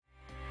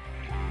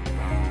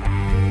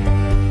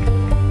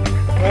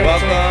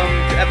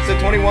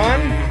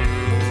21?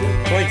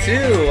 22.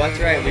 That's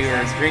right. We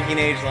were drinking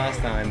age last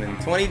time.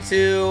 And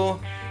 22,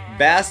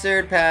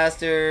 Bastard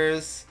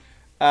Pastors.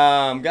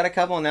 Got a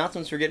couple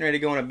announcements. We're getting ready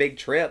to go on a big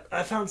trip.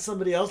 I found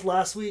somebody else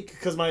last week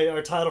because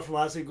our title from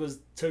last week was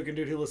Token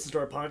Dude Who Listens to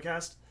Our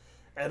Podcast.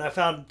 And I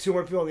found two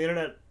more people on the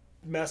internet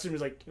messaging me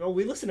like, "Oh,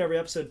 we listen to every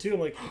episode too."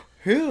 I'm like,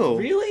 who?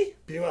 Really?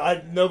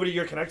 Nobody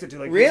you're connected to.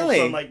 Like, really?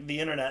 From like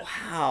the internet.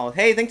 Wow.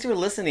 Hey, thanks for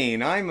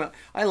listening.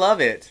 I love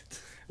it.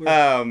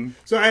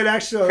 So I had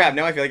actually... Crap,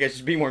 now I feel like I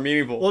should be more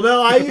meaningful. Well,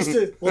 no, I used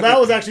to... Well, that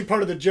was actually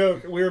part of the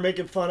joke. We were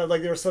making fun of,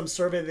 like, there was some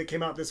survey that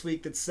came out this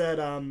week that said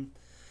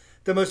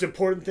the most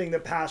important thing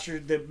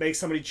that makes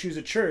somebody choose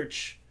a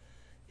church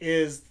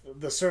is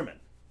the sermon.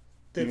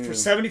 That for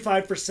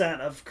 75%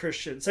 of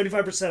Christians,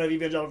 75% of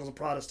evangelicals and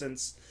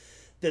Protestants,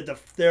 that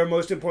their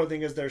most important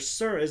thing is the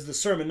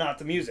sermon, not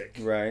the music.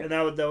 Right. And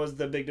that was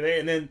the big debate.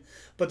 And then,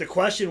 but the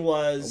question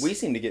was... We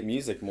seem to get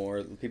music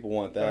more. People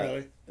want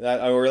that.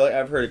 Oh, really?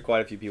 I've heard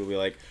quite a few people be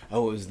like,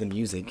 "Oh, it was the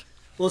music."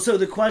 Well, so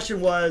the question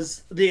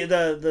was,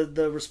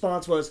 the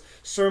response was,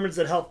 sermons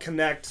that help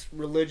connect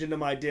religion to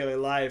my daily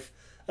life.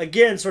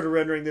 Again, sort of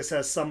rendering this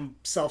as some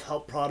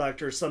self-help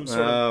product or some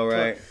sort of... Oh,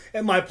 right.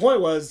 And my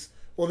point was,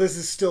 well, this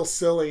is still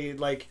silly.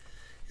 Like,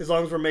 as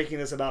long as we're making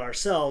this about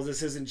ourselves,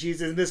 this isn't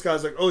Jesus. And this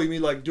guy's like, "Oh, you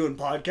mean like doing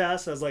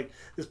podcasts?" I was like,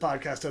 this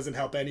podcast doesn't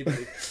help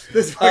anybody.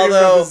 This podcast is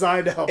not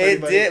designed to help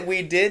anybody.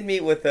 We did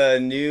meet with a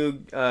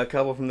new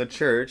couple from the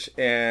church,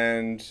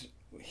 and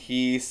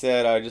he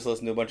said, "I just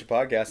listened to a bunch of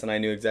podcasts, and I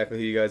knew exactly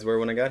who you guys were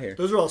when I got here."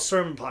 Those are all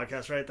sermon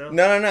podcasts, right, though?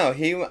 No.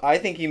 I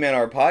think he meant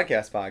our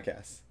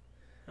podcast.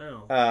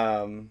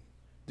 Oh.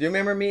 Do you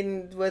remember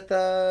meeting with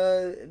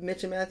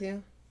Mitch and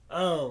Matthew?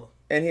 Oh.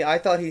 And I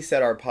thought he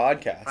said our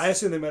podcast. I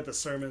assume they meant the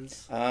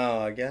sermons.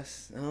 I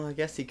guess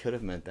he could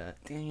have meant that.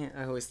 Dang it!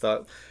 I always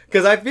thought,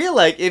 because I feel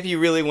like if you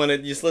really want to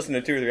just listen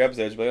to 2 or 3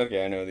 episodes, you're like,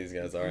 okay, I know who these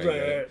guys are.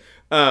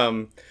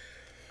 Right.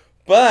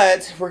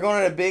 But we're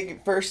going on a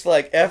big first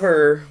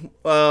ever.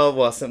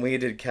 Since we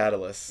did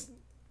Catalyst.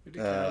 We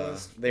did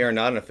Catalyst. They are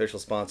not an official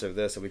sponsor of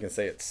this, so we can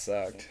say it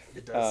sucked.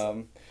 It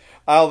does.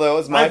 Although it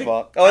was my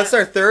fault. It's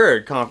our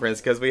third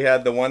conference because we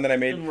had the one that I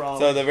made.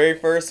 So the very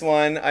first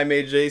one, I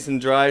made Jason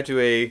drive to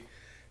a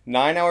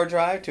 9-hour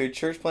drive to a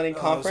church planting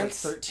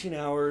conference. It was like 13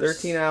 hours.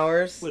 13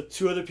 hours. With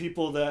 2 other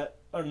people that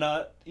are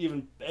not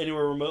even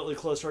anywhere remotely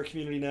close to our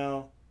community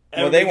now.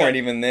 They weren't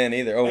even then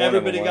either.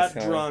 Everybody got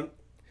drunk.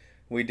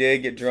 We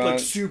did get drunk. Like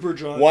super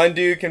drunk. One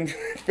dude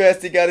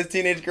confessed he got his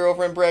teenage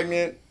girlfriend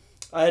pregnant.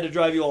 I had to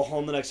drive you all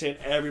home the next day,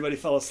 and everybody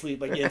fell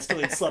asleep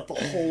instantly and slept the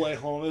whole way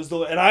home.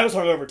 And I was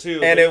hungover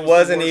too. And it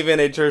wasn't even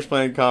a church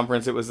planting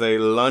conference; it was a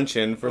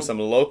luncheon for some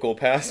local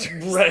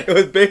pastors. Right. It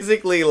was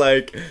basically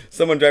like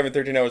someone driving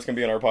 13 hours can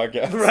be on our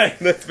podcast. Right.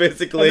 That's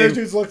basically. And those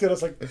dudes looked at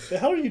us like, "The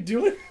hell are you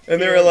doing?"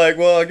 And they were like,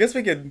 "Well, I guess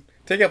we could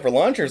take out for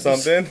lunch or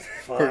something.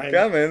 We're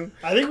coming."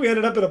 I think we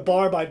ended up at a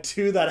bar by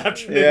 2 that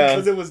afternoon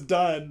because it was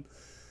done.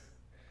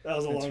 That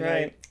was a long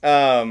night.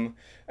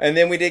 And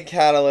then we did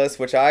Catalyst,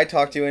 which I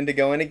talked you into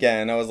going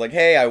again. I was like,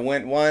 "Hey, I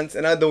went once,"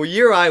 and the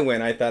year I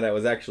went, I thought it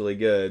was actually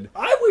good.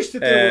 I wish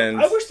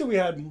that we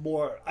had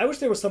more. I wish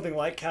there was something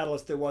like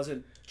Catalyst that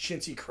wasn't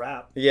chintzy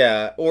crap.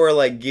 Yeah,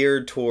 or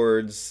geared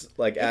towards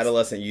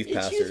adolescent youth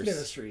pastors. Youth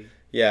ministry.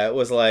 Yeah, it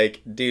was like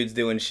dudes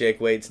doing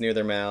shake weights near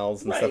their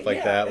mouths and stuff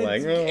like that.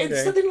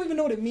 It's they don't even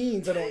know what it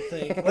means. I don't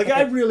think.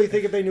 I really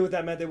think if they knew what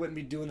that meant, they wouldn't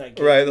be doing that.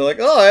 Game. Right? They're like,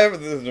 "Oh,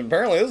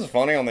 apparently this is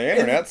funny on the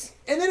internet."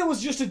 And then it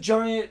was just a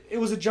giant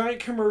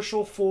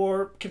commercial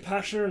for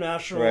Compassion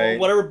International, right.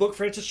 Whatever book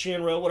Francis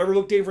Chan wrote, whatever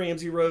book Dave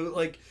Ramsey wrote.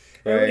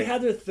 Everybody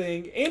had their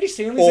thing. Andy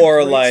Stanley's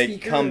a great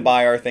speaker. Come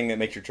buy our thing that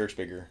makes your church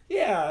bigger.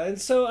 Yeah,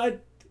 and so I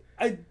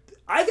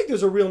think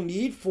there's a real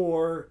need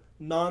for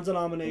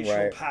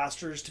non-denominational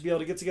pastors to be able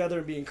to get together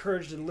and be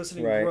encouraged and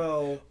listen and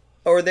grow.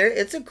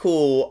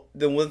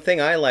 The one thing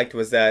I liked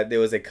was that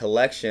there was a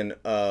collection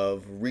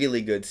of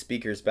really good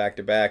speakers back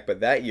to back,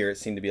 but that year it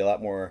seemed to be a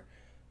lot more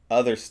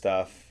other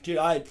stuff.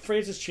 Dude,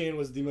 Francis Chan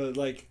was the most,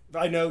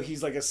 I know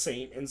he's like a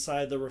saint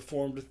inside the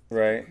Reformed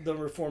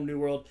New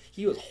World.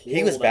 He was horrible.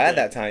 He was bad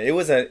that time. It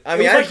was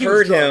I've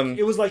heard him.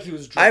 It was like he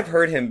was drunk. I've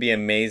heard him be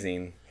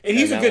amazing. And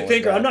he's a good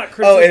thinker. I'm not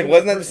criticizing. Oh,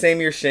 wasn't that the same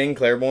year Shane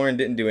Claiborne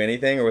didn't do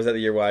anything, or was that the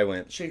year I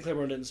went? Shane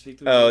Claiborne didn't speak.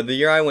 The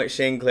year I went,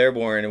 Shane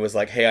Claiborne, it was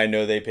like, "Hey, I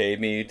know they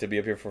paid me to be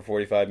up here for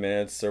 45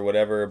 minutes or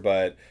whatever,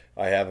 but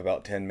I have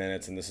about 10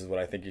 minutes, and this is what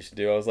I think you should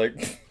do." I was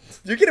like,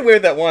 "You get away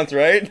with that once,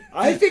 right?"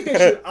 I think they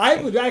should.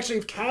 I would actually,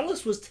 if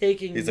Catalyst was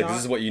taking. He's like,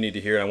 "This is what you need to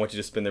hear, and I want you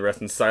to spend the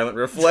rest in silent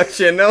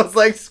reflection." And I was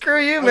like,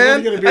 "Screw you, man!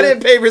 I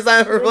didn't pay for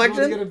silent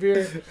reflection." Get a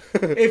beer.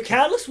 If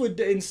Catalyst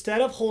would,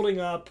 instead of holding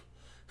up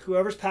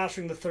whoever's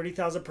pastoring the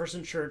 30,000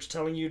 person church,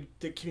 telling you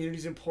that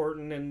community's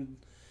important, and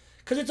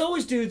because it's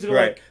always dudes that are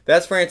like,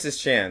 that's Francis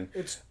Chan.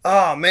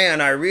 Oh man,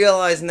 I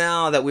realize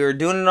now that we were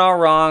doing it all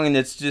wrong, and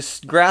it's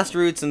just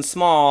grassroots and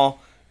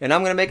small, and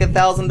I'm gonna make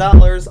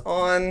 $1,000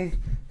 on,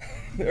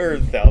 or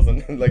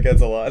 1,000,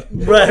 that's a lot.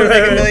 Right, I'm gonna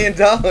make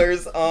 $1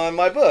 million on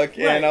my book,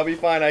 and I'll be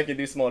fine. I can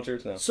do small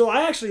church now. So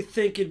I actually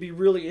think it'd be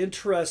really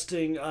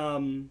interesting.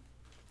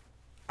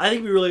 I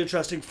think it'd be really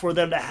interesting for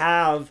them to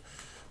have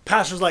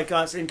pastors like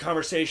us in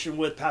conversation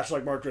with pastors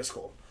like Mark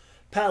Driscoll.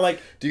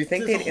 Do you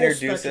think they'd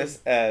introduce us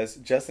as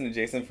Justin and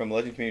Jason from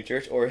Legend Community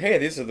Church, or hey,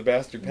 these are the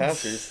bastard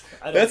pastors?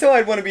 That's how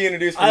I'd want to be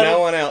introduced from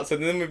now on out. So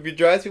then it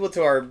drives people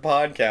to our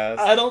podcast.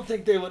 I don't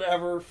think they would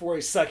ever, for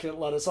a second,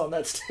 let us on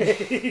that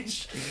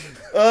stage.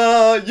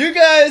 You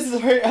guys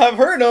have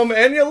heard them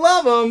and you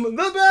love them,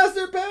 the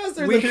bastard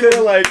pastors. We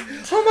could like,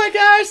 oh my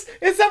gosh,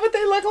 is that what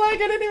they look like?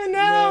 I didn't even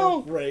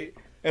know. No, right.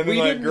 And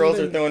then girls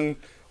are throwing.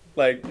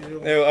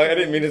 No, I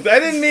didn't mean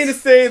to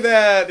say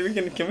that.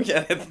 Can we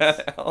edit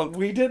that out?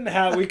 We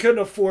couldn't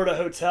afford a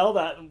hotel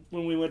that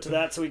when we went to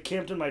that, so we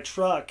camped in my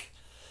truck.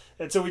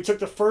 And so we took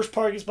the first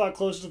parking spot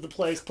closest to the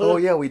place.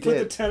 We did. Put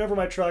the tent over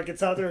my truck.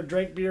 It's out there and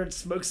drank beer and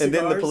smoked cigars. And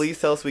didn't the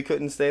police tell us we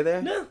couldn't stay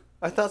there? No.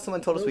 I thought someone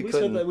told us we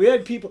couldn't. We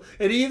had people,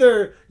 and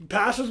either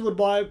pastors would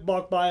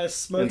walk by us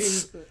smoking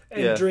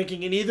and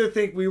drinking, and either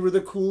think we were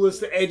the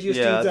coolest, the edgiest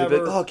dudes ever.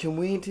 Like, oh, can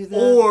we do that?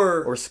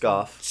 Or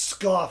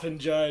scoff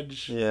and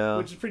judge. Yeah,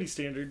 which is pretty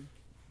standard.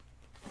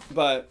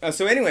 But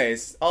so,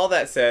 anyways, all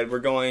that said, we're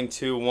going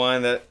to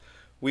one that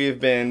we've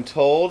been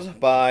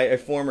told by a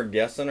former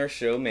guest on our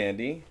show,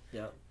 Mandy.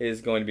 Yeah, is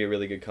going to be a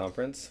really good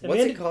conference. And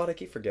What's it called? I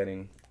keep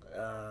forgetting.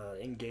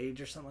 Engage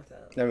or something like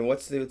that. I mean,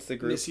 what's the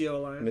group? Missio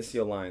Alliance.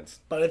 Missio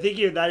Alliance. But I think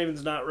that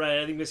even's not right.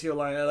 I think Missio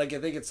Alliance. I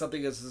think it's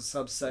something that's a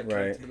subset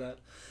connected to that.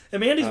 And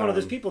Mandy's one of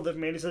those people that if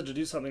Mandy says to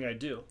do something, I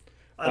do.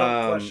 I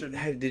don't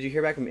question. Did you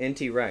hear back from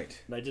NT Wright?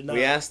 I did not.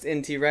 We asked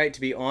NT Wright to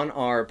be on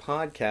our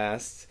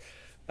podcast.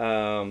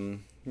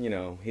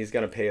 He's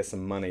gonna pay us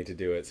some money to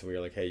do it, so we were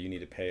like, hey, you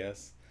need to pay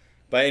us.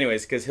 But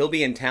anyways, because he'll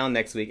be in town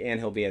next week and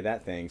he'll be at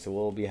that thing, so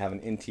we'll be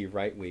having NT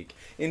Wright week.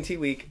 NT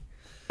week.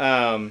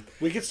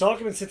 We could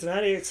stalk him in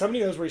Cincinnati. If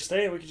somebody knows where he's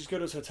staying, we could just go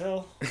to his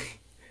hotel.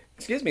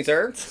 Excuse me,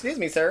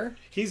 sir.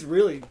 He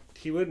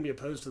wouldn't be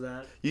opposed to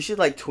that. You should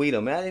tweet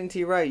him at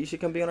NT Wright. You should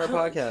come be on our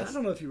podcast. I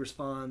don't know if he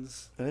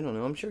responds. I don't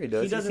know. I'm sure he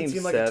does. He doesn't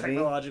seem like a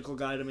technological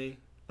guy to me.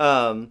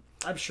 I'm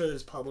sure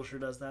his publisher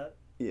does that.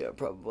 Yeah,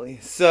 probably.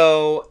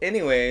 So,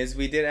 anyways,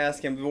 we did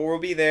ask him. We'll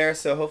be there,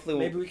 so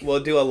hopefully we'll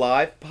do a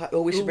live.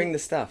 We should bring the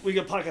stuff. We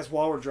could podcast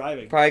while we're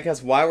driving.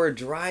 Podcast while we're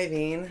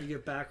driving. You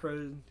get back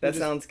road. That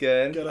sounds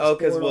good.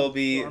 Because it'll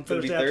be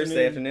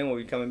Thursday afternoon. We'll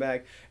be coming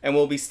back, and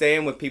we'll be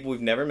staying with people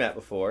we've never met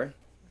before.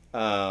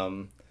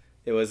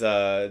 It was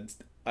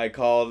I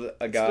called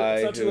a guy.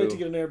 It's not too late to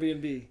get an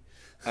Airbnb.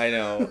 I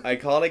know. I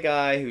called a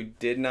guy who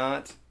did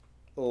not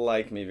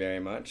like me very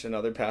much.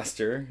 Another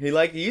pastor. He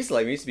used to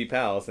like me. We used to be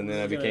pals, and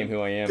then I became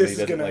who I am. And he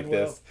doesn't like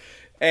this.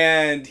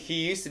 And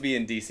he used to be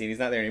in DC, and he's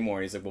not there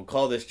anymore. He's like, "Well,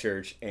 call this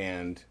church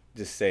and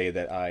just say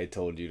that I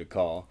told you to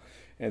call."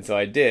 And so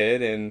I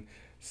did, and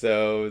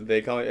so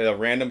they call a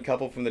random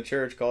couple from the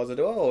church calls it.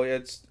 Oh,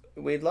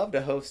 we'd love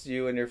to host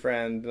you and your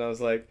friend. And I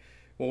was like,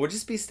 "Well, we'll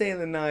just be staying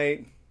the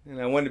night."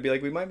 And I wanted to be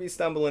like, we might be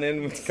stumbling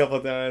in a couple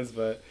of times,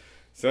 but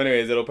so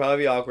anyways, it'll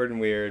probably be awkward and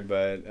weird,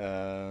 but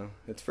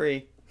it's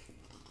free.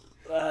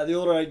 The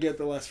older I get,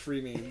 the less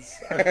free means.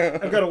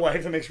 I've got a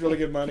wife that makes really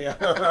good money.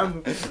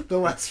 The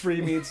less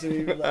free means to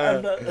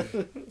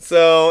me.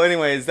 So,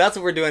 anyways, that's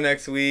what we're doing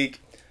next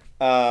week.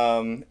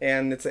 And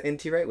it's an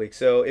NT Wright week.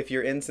 So, if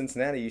you're in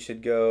Cincinnati, you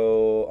should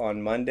go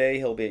on Monday.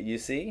 He'll be at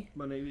UC.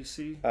 Monday,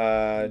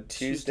 UC.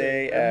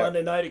 Tuesday and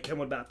Monday night at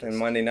Kenwood Baptist. And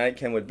Monday night,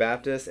 Kenwood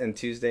Baptist. And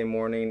Tuesday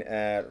morning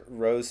at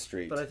Rose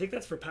Street. But I think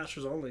that's for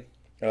pastors only.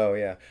 Oh,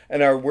 yeah.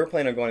 And we're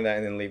planning on going to that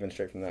and then leaving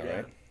straight from that,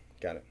 right?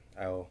 Got it.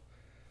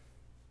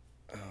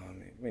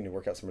 We need to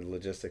work out some of the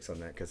logistics on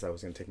that because I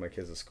was going to take my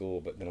kids to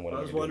school, but then what am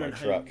I going to do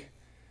with my truck?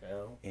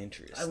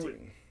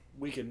 Interesting.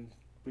 We can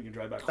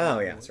drive back home. Oh,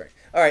 yeah, that's right.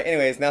 All right,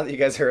 anyways, now that you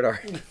guys heard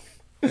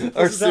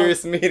our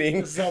serious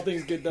meeting. This is how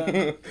things get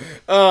done.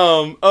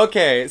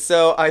 Okay,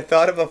 so I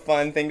thought of a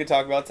fun thing to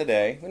talk about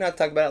today. We're not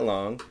talking about it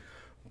long,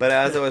 but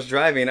as I was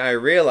driving, I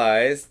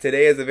realized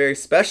today is a very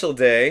special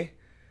day.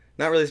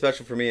 Not really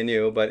special for me and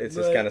you, but it's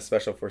just kind of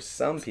special for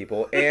some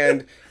people.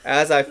 And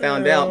as I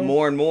found out,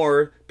 more and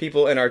more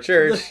people in our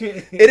church,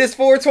 it is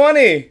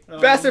 420.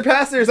 Bastard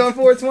Pastors on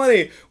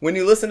 420. When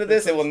you listen to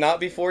this, it will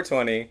not be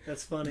 420.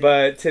 That's funny.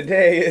 But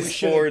today is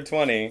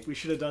 420. We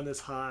should have done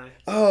this high.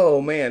 Oh,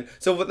 man.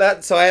 So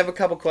I have a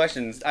couple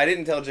questions. I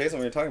didn't tell Jason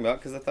what we were talking about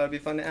because I thought it'd be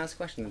fun to ask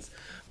questions.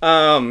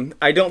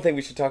 I don't think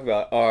we should talk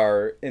about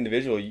our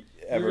individual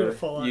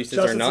usage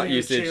or not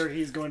usage. Chair,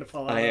 he's going to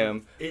fall out. I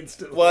am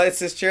instantly. Well, it's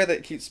this chair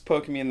that keeps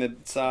poking me in the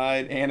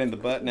side and in the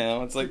butt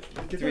now. It's like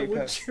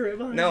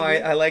No,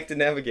 I like to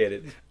navigate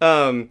it.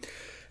 And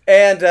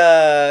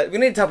we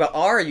need to talk about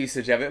our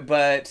usage of it.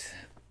 But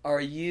are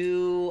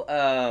you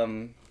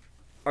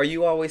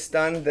always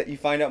stunned that you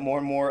find out more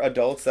and more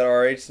adults that are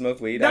our age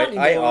smoke weed?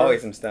 I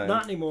always am stunned.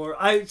 Not anymore.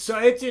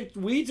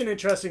 Weed's an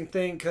interesting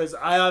thing because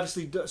I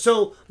obviously do.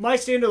 So my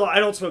standard, I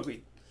don't smoke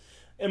weed.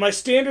 And my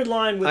standard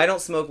line with... I don't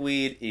smoke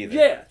weed either.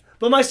 Yeah.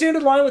 But my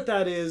standard line with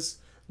that is,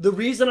 the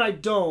reason I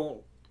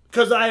don't...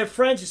 Because I have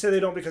friends who say they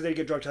don't because they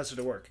get drug tested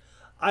at work.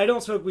 I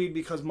don't smoke weed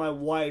because my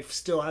wife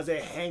still has a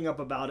hang-up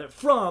about it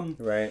from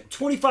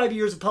 25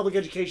 years of public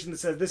education that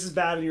says this is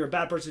bad and you're a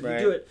bad person if you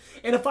do it.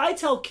 And if I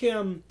tell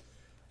Kim...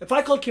 If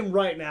I called Kim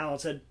right now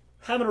and said,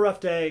 having a rough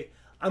day,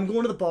 I'm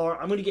going to the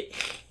bar, I'm going to get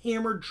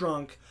hammered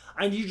drunk,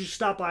 I need you to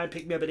stop by and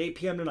pick me up at 8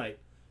 p.m. tonight.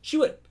 She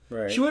would.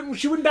 Right. She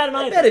wouldn't bat an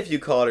eye. I bet if you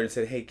called her and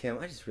said, "Hey Kim,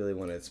 I just really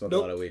want to smoke a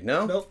lot of weed."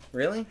 No? Nope.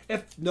 Really?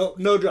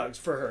 No drugs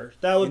for her.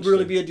 That would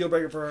really be a deal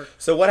breaker for her.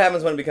 So what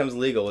happens when it becomes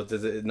legal?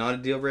 Is it not a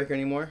deal breaker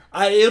anymore?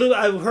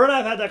 Her and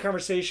I've had that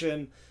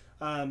conversation.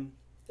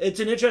 It's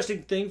an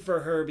interesting thing for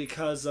her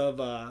because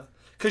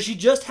she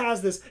just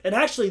has this, and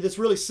actually this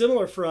really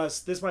similar for us.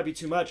 This might be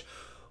too much.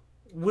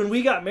 When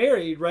we got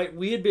married, right?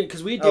 We had been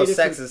because we dated.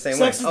 Sex is the same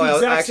way.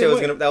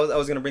 I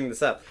was gonna bring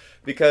this up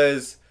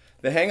because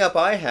the hang up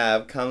I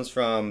have comes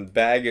from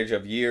baggage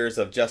of years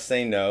of just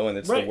saying no, and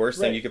it's the worst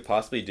thing you could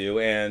possibly do,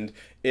 and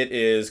it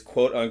is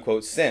quote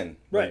unquote sin.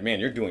 Right. Like, man,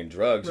 you're doing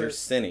drugs, you're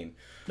sinning.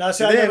 Now,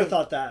 I never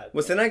thought that.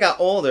 Well, then I got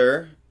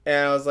older,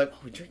 and I was like, oh,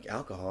 we drink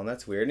alcohol, and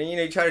that's weird. And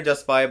you try to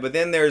justify it, but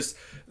then there's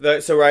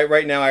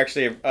right now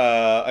actually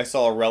I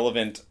saw a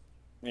relevant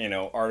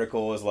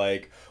article is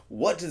like,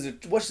 what's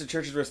the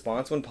church's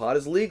response when pot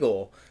is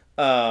legal?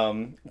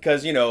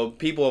 Because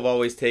people have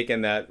always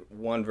taken that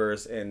one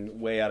verse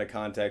and way out of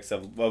context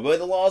of obey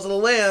the laws of the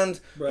land,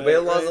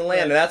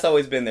 and that's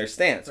always been their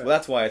stance. Well,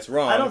 that's why it's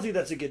wrong. I don't think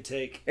that's a good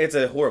take. It's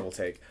a horrible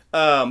take.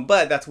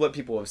 But that's what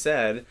people have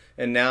said,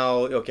 and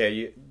now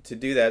to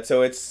do that,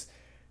 so it's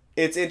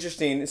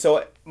interesting.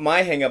 So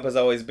my hang up has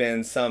always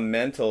been some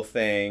mental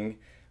thing.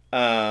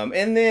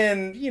 And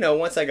then,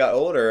 once I got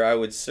older,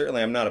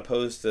 I'm not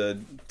opposed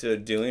to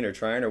doing or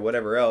trying or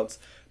whatever else.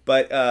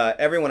 But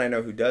everyone I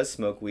know who does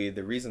smoke weed,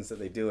 the reasons that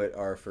they do it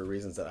are for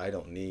reasons that I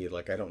don't need.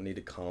 Like, I don't need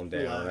to calm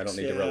down. I don't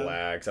need to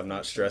relax. I'm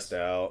not stressed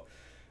out.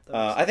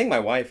 I think my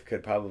wife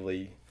could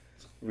probably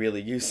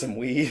really use some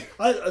weed.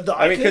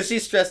 Because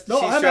she's stressed. No,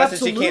 she's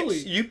stressed and she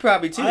can't. You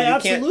probably too.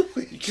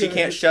 She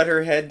can't shut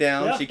her head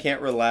down. Yeah. She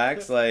can't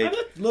relax.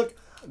 Look,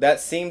 that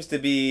seems to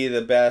be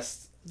the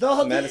best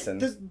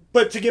medicine.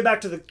 But to get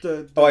back to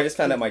the I just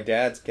found out my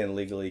dad's can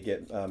legally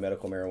get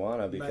medical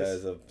marijuana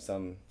because of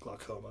some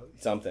glaucoma,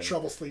 something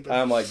trouble sleeping.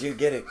 I'm like, dude,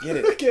 get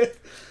it.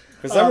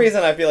 For some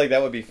reason, I feel like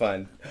that would be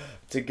fun.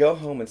 To go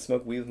home and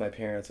smoke weed with my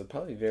parents would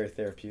probably be very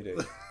therapeutic.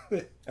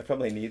 I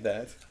probably need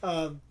that.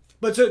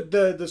 But so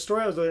the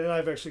story I was doing, and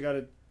I've actually got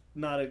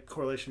not a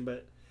correlation,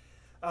 but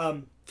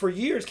for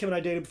years, Kim and I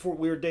dated before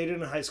we were dated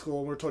in high school,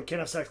 and we were told, can't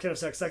have sex,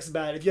 sex is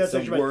bad. If you have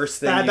sex, you're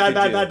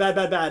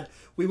bad.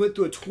 We went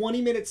through a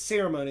 20-minute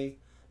ceremony.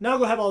 Now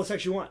go have all the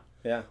sex you want.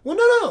 Yeah. Well,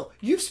 no.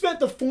 You've spent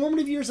the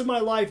formative years of my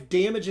life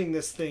damaging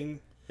this thing.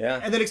 Yeah.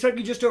 And then expect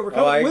me just to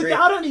overcome it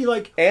without any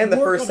And the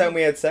first time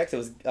we had sex,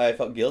 I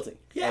felt guilty.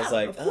 Yeah, I was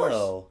like, of course.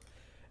 oh.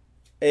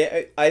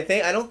 I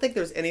don't think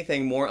there's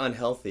anything more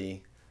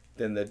unhealthy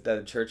than that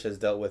the church has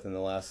dealt with in the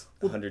last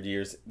 100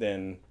 years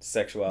than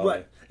sexuality.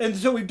 Right. And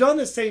so we've done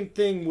the same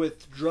thing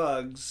with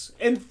drugs,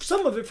 and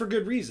some of it for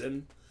good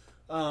reason.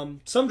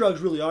 Some drugs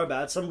really are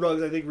bad. Some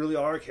drugs, I think, really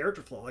are a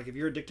character flaw. Like if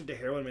you're addicted to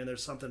heroin, man,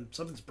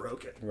 something's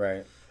broken.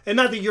 Right. And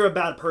not that you're a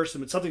bad person,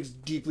 but something's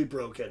deeply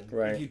broken.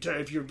 Right.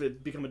 If you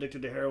become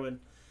addicted to heroin.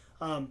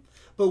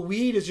 But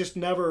weed has just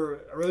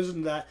never arisen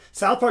to that.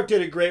 South Park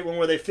did a great one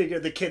where they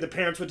figured the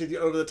parents went to the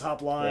over the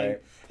top line,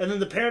 right. And then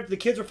the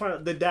kids were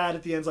fine. The dad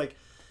at the end's like,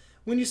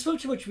 when you smoke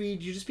too much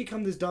weed, you just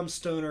become this dumb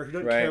stoner who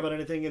doesn't care about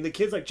anything. And the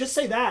kid's like, just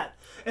say that.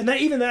 And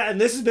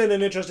and this has been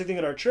an interesting thing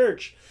at our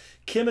church.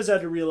 Kim has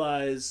had to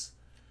realize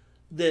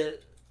that,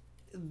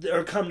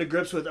 or come to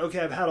grips with, okay,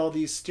 I've had all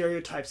these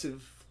stereotypes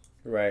of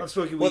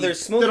smoking weed. Well, there's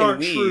smoking that aren't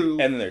weed, true.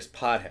 and then there's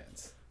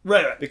potheads.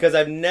 Right. Because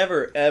I've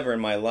never, ever in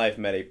my life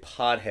met a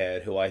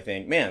pothead who I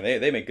think, man,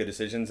 they make good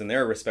decisions and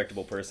they're a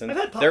respectable person. I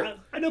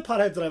know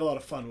potheads that I have a lot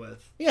of fun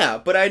with. Yeah,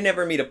 but I'd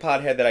never meet a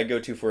pothead that I'd go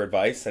to for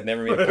advice. I'd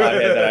never meet a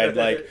pothead that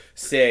I'd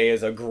say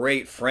is a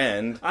great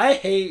friend. I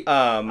hate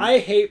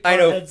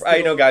potheads.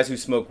 I know guys who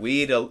smoke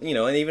weed, and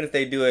even if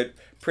they do it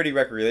pretty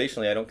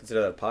recreationally, I don't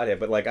consider that a pothead.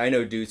 But I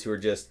know dudes who are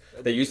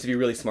they used to be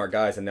really smart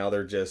guys and now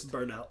they're just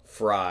burned out,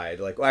 fried.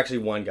 I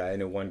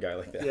know one guy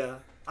like that. Yeah.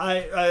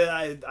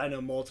 I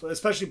know multiple,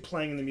 especially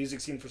playing in the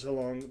music scene for so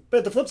long.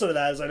 But the flip side of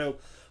that is I know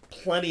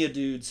plenty of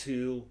dudes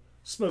who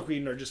smoke weed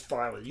and are just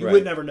fine with it. You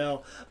would never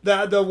know.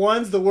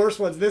 The worst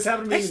ones. This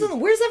happened to me.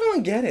 Where does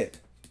everyone get it?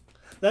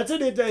 That's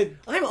it.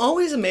 I'm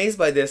always amazed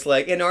by this.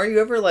 And are you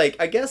ever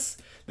I guess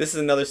this is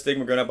another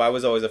stigma growing up. I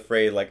was always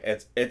afraid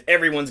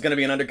everyone's gonna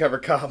be an undercover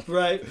cop.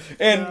 Right.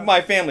 And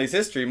my family's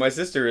history. My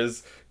sister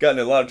has gotten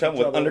in a lot of trouble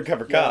with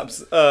undercover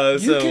cops.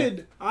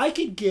 I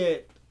could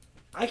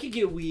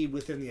get weed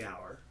within the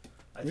hour.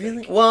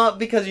 Really? Well,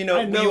 because we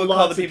would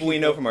call the people we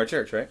know from our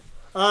church, right?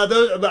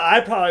 But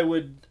I probably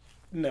would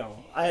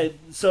no.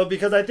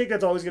 Because I think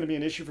that's always going to be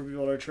an issue for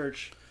people at our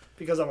church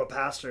because I'm a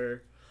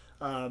pastor.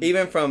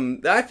 Even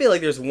from, I feel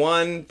like there's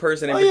one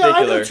person in particular.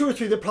 I know two or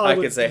three that probably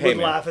would hey,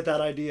 laugh at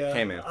that idea.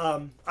 Hey, man.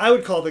 I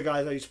would call the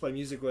guys I used to play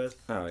music with.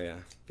 Oh, yeah.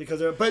 Because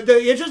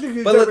the interesting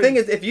thing. But the thing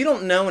is, if you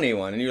don't know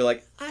anyone and you're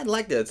like, I'd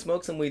like to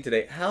smoke some weed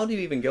today, how do you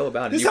even go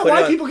about it? This is how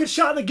white people get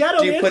shot in the ghetto.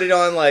 Do you put it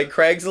on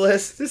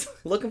Craigslist?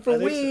 Looking for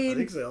weed? I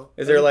think so.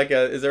 Is there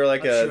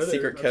a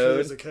secret code? Sure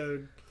there's a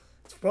code.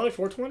 It's probably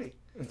 420.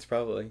 It's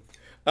probably.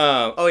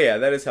 Oh yeah,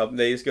 that is helping.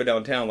 They just go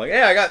downtown like,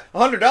 hey, I got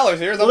 $100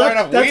 here. Is that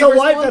enough that's weed how for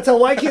white. someone? That's how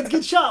white kids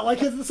get shot. White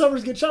kids in the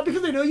suburbs get shot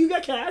because they know you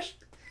got cash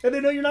and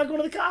they know you're not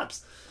going to the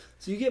cops,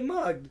 so you get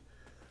mugged.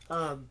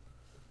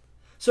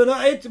 So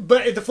no,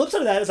 but the flip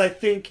side of that is I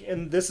think,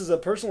 and this is a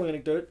personal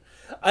anecdote,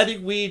 I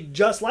think weed,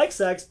 just like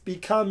sex,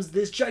 becomes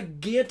this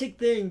gigantic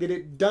thing that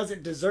it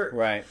doesn't deserve.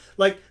 Right.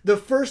 Like the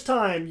first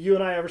time you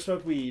and I ever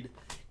smoked weed,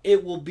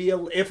 it will be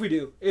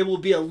it will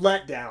be a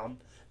letdown.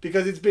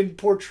 Because it's been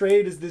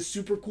portrayed as this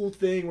super cool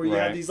thing where you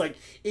have these like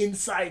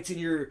insights in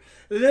your.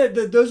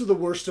 Those are the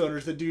worst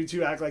stoners, the dudes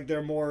who act like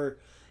they're more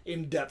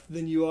in depth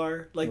than you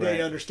are, like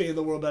they understand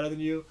the world better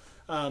than you.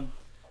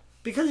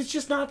 Because it's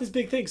just not this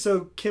big thing.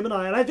 So Kim and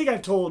I think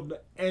I've told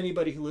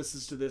anybody who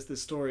listens to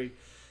this story.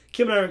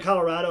 Kim and I were in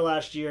Colorado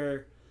last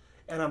year,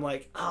 and I'm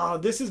like, oh,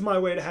 this is my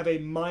way to have a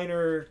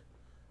minor,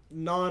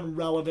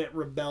 non-relevant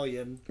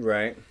rebellion.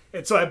 Right.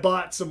 And so I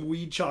bought some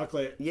weed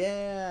chocolate.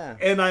 Yeah.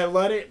 And I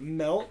let it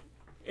melt.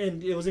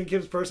 And it was in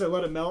Kim's purse. I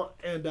let it melt,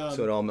 and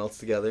so it all melts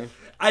together.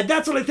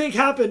 That's what I think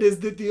happened is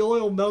that the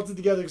oil melted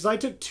together. Because I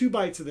took 2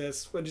 bites of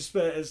this,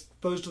 as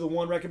opposed to the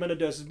 1 recommended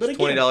doses. But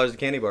again, $20 a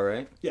candy bar,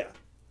 right? Yeah,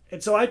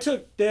 and so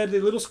they had the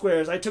little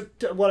squares. I took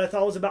what I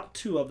thought was about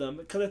 2 of them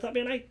because I thought,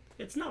 man,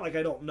 it's not like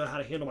I don't know how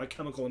to handle my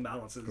chemical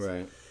imbalances.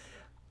 Right.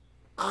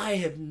 I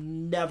have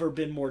never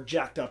been more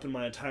jacked up in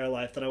my entire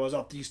life than I was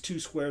off these 2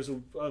 squares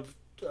of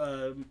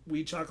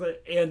weed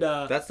chocolate, and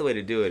that's the way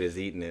to do it, is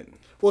eating it.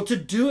 Well, to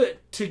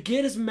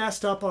get as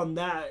messed up on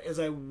that as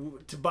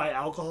to buy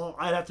alcohol,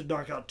 I'd have to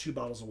knock out 2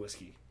 bottles of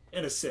whiskey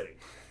in a sitting.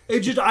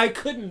 I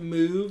couldn't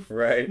move.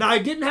 Right. Now I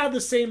didn't have the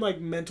same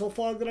like mental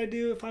fog that I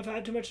do if I've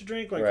had too much to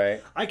drink.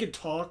 Like I could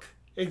talk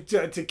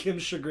to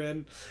Kim's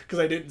chagrin because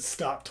I didn't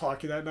stop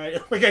talking that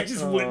night. Like I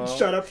just wouldn't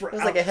shut up for. It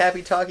was like a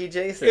happy talky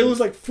Jason. It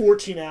was like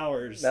 14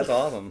 hours. That's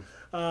awesome.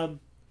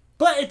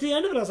 But at the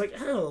end of it, I was like,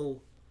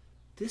 oh.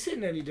 This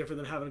isn't any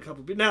different than having a couple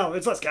of beers. Now,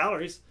 it's less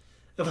calories.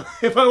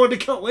 If I wanted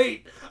to cut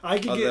weight, I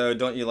could Although,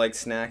 don't you like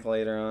snack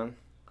later on?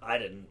 I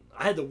didn't.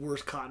 I had the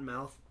worst cotton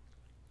mouth.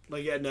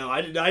 Like, yeah, no,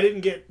 I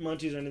didn't get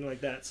munchies or anything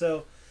like that.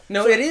 So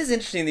it is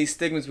interesting, these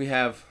stigmas we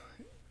have.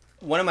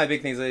 One of my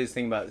big things I always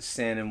think about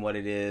sin and what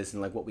it is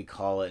and like what we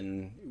call it.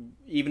 And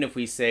even if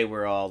we say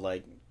we're all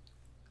like,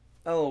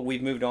 oh,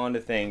 we've moved on to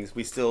things,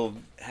 we still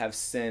have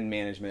sin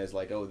management as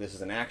like, oh, this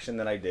is an action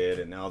that I did,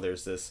 and now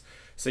there's this.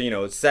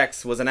 So,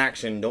 sex was an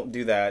action, don't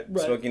do that.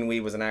 Right. Smoking weed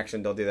was an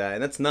action, don't do that.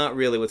 And that's not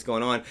really what's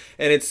going on.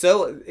 And it's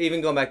so,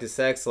 even going back to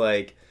sex,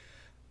 like,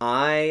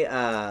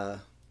 I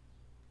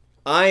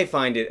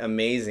find it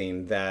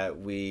amazing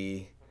that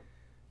we,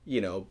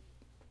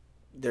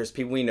 there's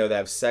people we know that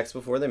have sex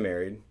before they're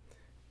married.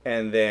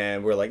 And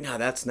then we're like, no,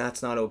 that's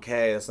not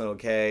okay, that's not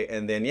okay.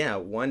 And then,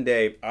 one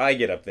day I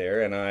get up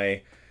there and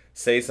I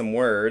say some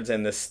words,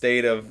 and the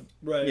state of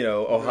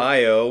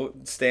Ohio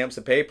stamps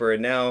a paper,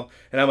 and I'm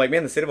like,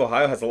 man, the state of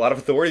Ohio has a lot of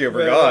authority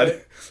over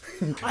God.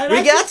 Right.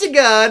 We got you,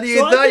 God. You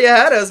thought you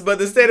had us, but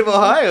the state of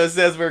Ohio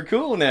says we're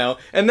cool now.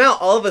 And now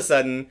all of a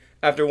sudden,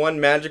 after one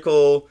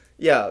magical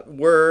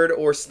word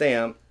or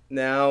stamp,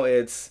 now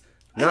it's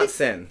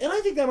sin. And I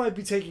think that might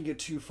be taking it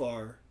too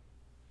far.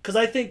 Because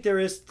I think there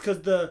is,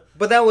 the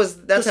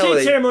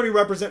state ceremony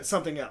represents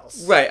something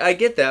else. Right, I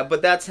get that,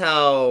 but that's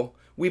how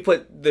we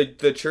put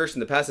the church in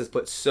the past has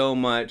put so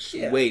much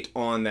weight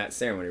on that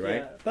ceremony, right?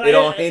 Yeah. But it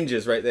all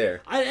hinges right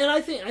there.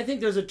 I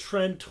think there's a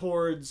trend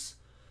towards,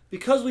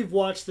 because we've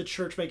watched the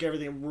church make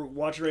everything,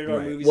 watch rated R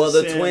movies. Well,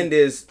 the twin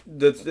is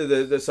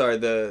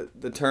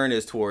the turn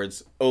is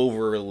towards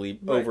over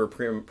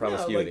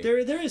promiscuity. There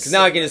is. Because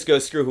now I can just go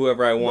screw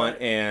whoever I want,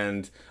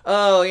 and we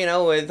thought we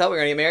were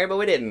gonna get married, but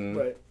we didn't.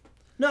 Right.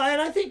 No,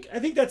 and I think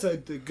that's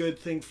the good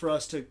thing for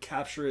us to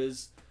capture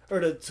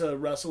to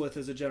wrestle with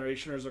as a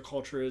generation or as a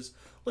culture is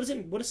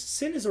what is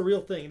sin is a real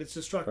thing and it's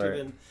destructive,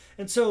 right.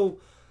 and so,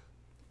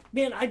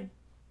 man,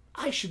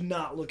 I should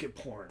not look at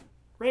porn,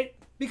 right?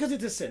 Because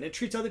it's a sin. It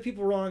treats other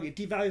people wrong. It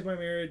devalues my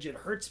marriage. It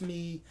hurts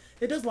me.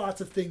 It does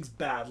lots of things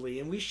badly,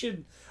 and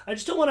I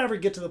just don't want to ever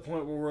get to the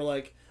point where we're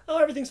like, oh,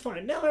 everything's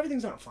fine. No,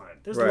 everything's not fine.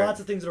 There's lots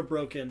of things that are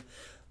broken.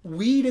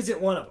 Weed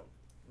isn't one of them.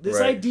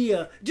 This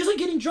idea, just like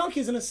getting drunk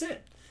isn't a sin.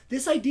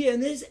 This idea,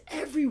 and this is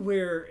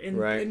everywhere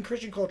in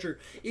Christian culture.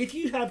 If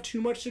you have too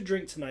much to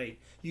drink tonight,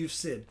 you've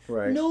sinned.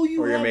 Right. No, or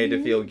you're made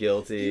to feel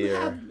guilty.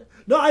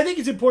 No, I think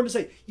it's important to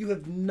say you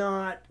have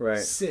not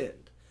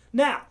sinned.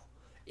 Now,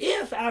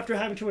 if after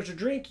having too much to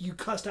drink you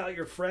cussed out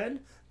your friend,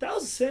 that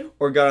was a sin.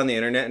 Or got on the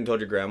internet and told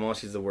your grandma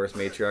she's the worst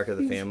matriarch of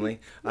the family.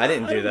 I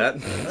didn't do that.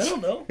 I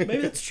don't know. Maybe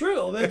that's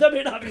true. That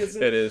may not be a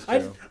sin. It is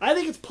true. I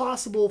think it's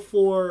possible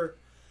for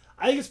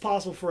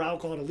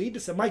alcohol to lead to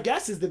sin. My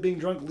guess is that being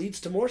drunk leads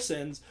to more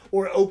sins,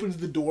 or it opens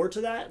the door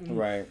to that. And,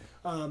 right.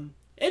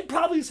 And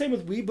probably the same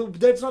with weed, but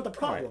that's not the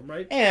problem,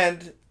 right?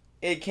 And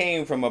it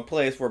came from a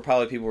place where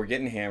probably people were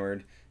getting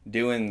hammered,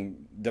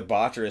 doing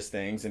debaucherous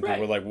things, and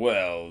people were like,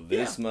 well,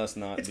 this must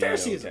not be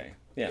okay.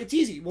 Yeah. It's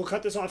easy. We'll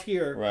cut this off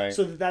here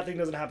so that thing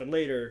doesn't happen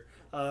later.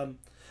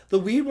 The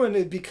weed one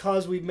is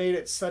because we've made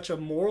it such a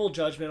moral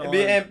judgment on...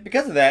 And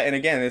because of that, and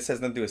again, this has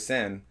nothing to do with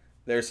sin,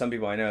 there's some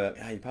people I know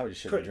that you probably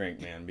shouldn't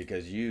drink, man,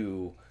 because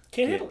you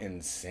can't get handle it.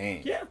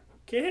 insane. Yeah,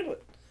 can't handle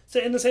it. So,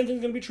 and the same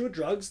thing's going to be true with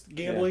drugs,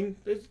 gambling.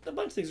 There's a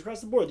bunch of things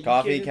across the board.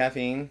 Coffee,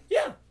 caffeine.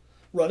 Yeah.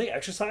 Running,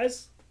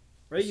 exercise.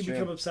 Right? You true.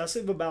 become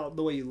obsessive about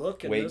the way you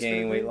look. And weight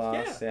gain, weight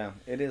loss. Yeah.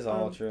 It is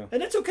all true.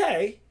 And it's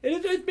okay.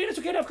 It's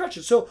okay to have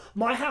crutches. So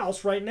my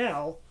house right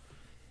now,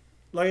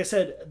 like I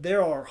said,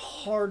 there are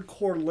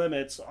hardcore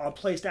limits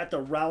placed at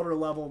the router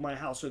level of my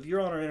house. So if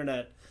you're on our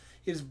internet,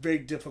 it is very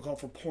difficult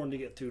for porn to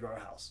get through to our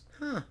house.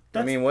 Huh.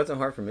 I mean, it wasn't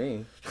hard for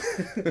me.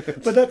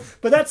 but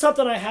that's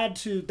something I had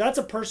to. That's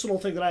a personal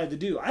thing that I had to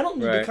do. I don't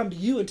need to come to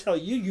you and tell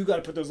you got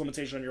to put those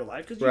limitations on your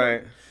life because you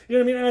know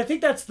what I mean. And I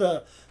think that's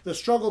the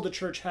struggle the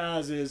church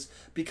has is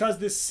because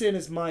this sin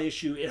is my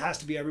issue, it has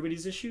to be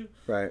everybody's issue.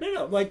 Right.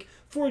 No. Like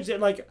for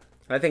example, like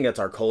I think that's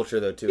our culture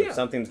though too. Yeah. If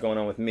something's going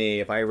on with me,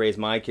 if I raise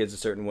my kids a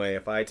certain way,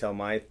 if I tell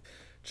my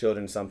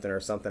children something or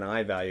something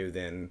I value,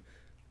 then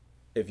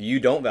if you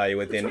don't value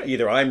it, then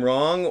either I'm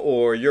wrong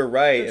or you're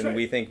right,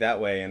 we think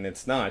that way, and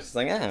it's not. It's just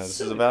like, this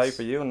is a value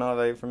for you and not a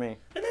value for me.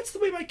 And that's the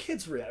way my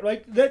kids react,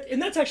 right?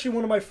 And that's actually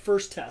one of my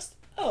first tests.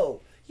 Oh,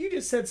 you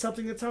just said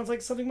something that sounds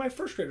like something my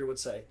first grader would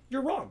say.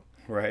 You're wrong.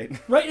 Right.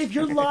 Right? If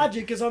your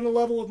logic is on the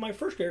level of my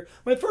first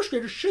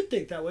grader should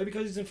think that way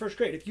because he's in first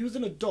grade. If you was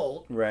an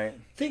adult,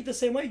 think the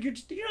same way, you're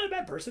not a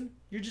bad person.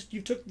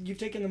 You've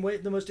taken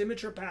the most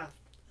immature path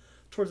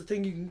towards the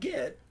thing you can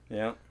get.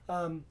 Yeah.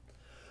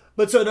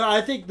 But so no,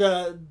 I think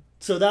that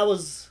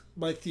was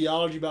my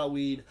theology about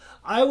weed.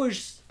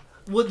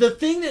 The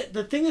thing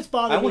that's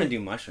bothering me. I want to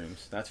do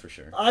mushrooms. That's for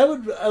sure. I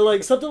would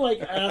like something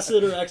like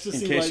acid or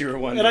ecstasy. In case you were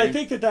wondering. And I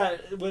think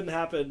that wouldn't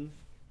happen.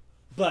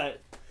 But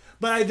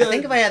I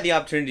think if I had the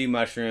opportunity to do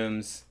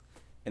mushrooms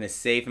in a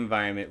safe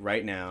environment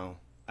right now,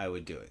 I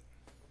would do it.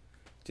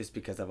 Just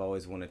because I've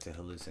always wanted to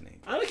hallucinate.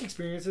 I like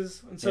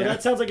experiences, and so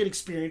that sounds like an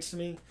experience to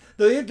me.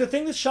 The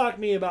thing that shocked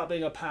me about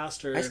being a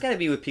pastor, I just got to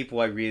be with people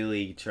I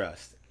really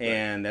trust.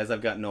 And as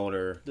I've gotten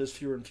older, there's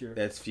fewer and fewer.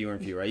 That's fewer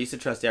and fewer. I used to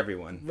trust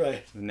everyone.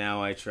 Right.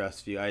 Now I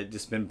trust few. I've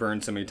just been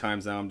burned so many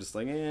times now. I'm just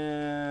like,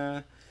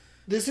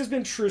 This has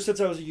been true since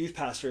I was a youth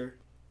pastor.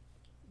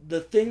 The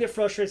thing that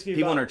frustrates me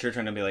people in our church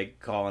are going to be like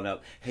calling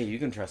up, hey, you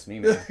can trust me,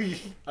 man.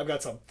 I've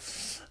got some.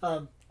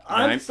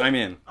 I'm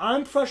in.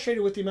 I'm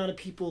frustrated with the amount of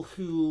people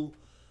who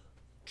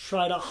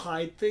try to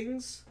hide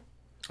things.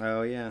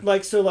 Oh, yeah.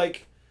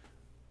 Like,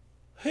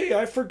 hey,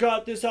 I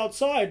forgot this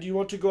outside. Do you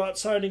want to go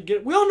outside and get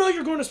it? We all know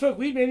you're going to smoke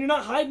weed, man. You're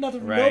not hiding nothing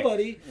from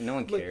nobody. No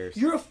one cares.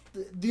 You're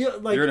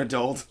an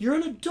adult. You're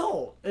an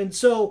adult. And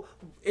so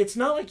it's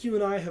not like you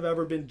and I have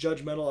ever been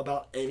judgmental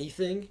about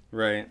anything.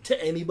 Right.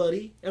 To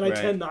anybody. And I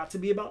tend not to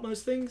be about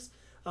most things.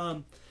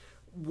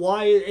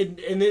 Why?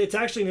 And it's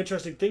actually an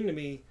interesting thing to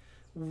me.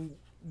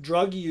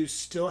 Drug use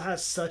still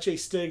has such a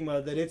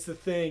stigma that it's the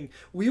thing.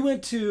 We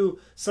went to,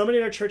 somebody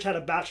in our church had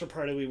a bachelor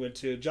party we went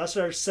to. Justin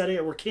and I are setting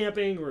it. We're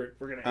camping. We're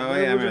going to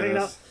hang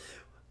out.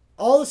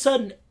 All of a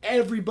sudden,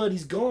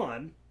 everybody's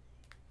gone.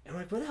 And I'm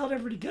like, where the hell did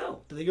everybody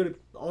go? Did they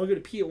all go to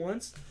pee at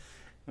once?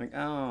 Like,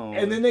 oh.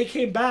 And then they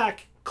came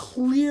back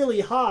clearly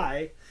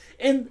high.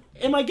 And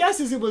my guess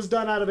is it was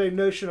done out of a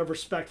notion of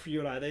respect for you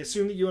and I. They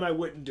assumed that you and I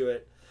wouldn't do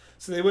it.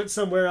 So they went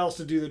somewhere else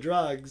to do the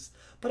drugs.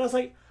 But I was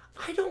like,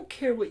 I don't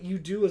care what you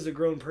do as a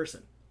grown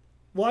person.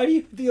 Why do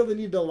you feel the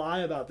need to lie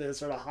about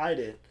this or to hide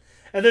it?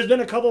 And there's been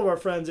a couple of our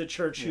friends at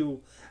church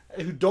who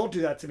don't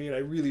do that to me, and I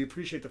really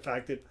appreciate the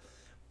fact that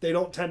they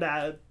don't tend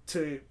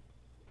to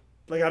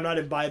like, I'm not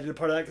invited to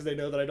part of that because they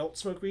know that I don't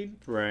smoke weed.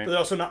 Right. But they're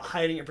also not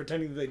hiding and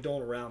pretending that they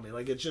don't around me.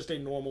 Like, it's just a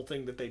normal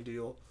thing that they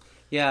do.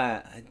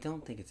 Yeah, I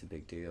don't think it's a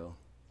big deal.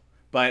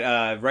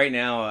 But right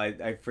now,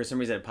 I for some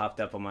reason it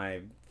popped up on my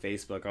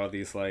Facebook, all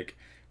these, like,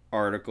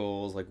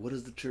 articles like, what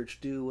does the church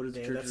do, what is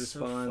the church's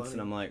response, so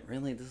and I'm like,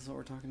 really, this is what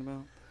we're talking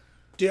about?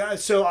 Yeah.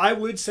 So I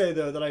would say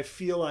though that I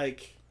feel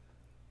like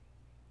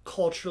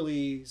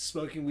culturally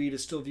smoking weed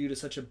is still viewed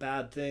as such a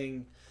bad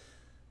thing.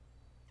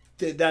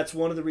 That's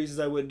one of the reasons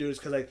I wouldn't do it, is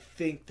because I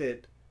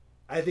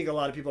think a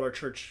lot of people in our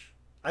church,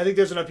 I think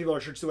there's enough people in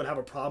our church that would have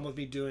a problem with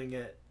me doing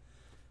it,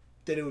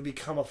 that it would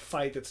become a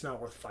fight that's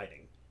not worth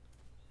fighting.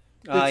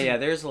 Yeah,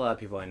 there's a lot of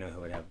people I know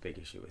who would have a big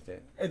issue with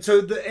it. And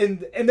so,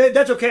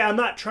 that's okay. I'm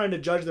not trying to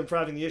judge them for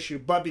having the issue,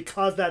 but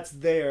because that's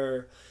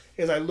there,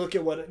 as I look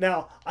at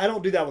now, I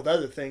don't do that with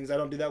other things. I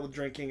don't do that with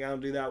drinking. I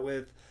don't do that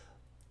with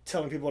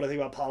telling people what I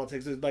think about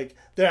politics. It's like,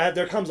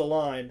 there comes a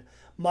line.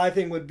 My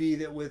thing would be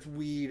that with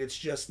weed, it's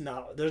just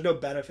not, there's no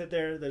benefit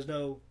there. There's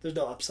no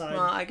upside.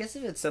 Well, I guess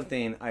if it's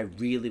something I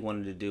really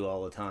wanted to do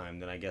all the time,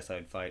 then I guess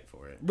I'd fight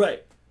for it.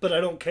 Right. But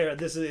I don't care.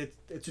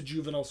 It's a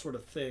juvenile sort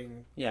of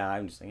thing. Yeah,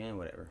 I'm just saying,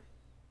 whatever.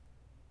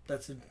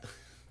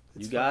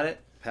 You got it?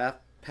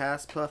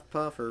 Pass, puff,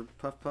 puff, or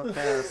puff, puff,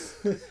 pass.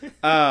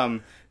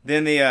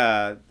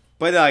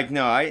 But like,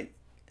 no, I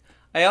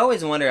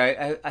always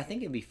wonder, I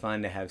think it'd be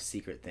fun to have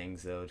secret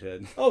things, though,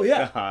 to oh,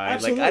 yeah, hide.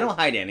 absolutely. Like, I don't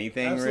hide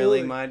anything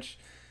really much.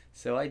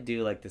 So I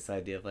do like this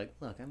idea of like,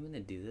 look, I'm going to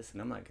do this,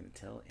 and I'm not going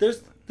to tell There's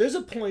anyone.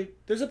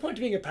 there's a point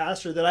to being a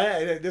pastor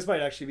that this might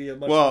actually be a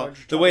much Well,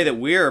 larger the way that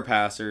we're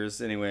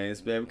pastors,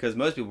 anyways, because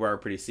most people are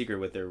pretty secret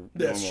with their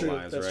that's normal true.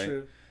 lives, That's right?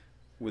 true.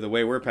 With the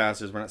way we're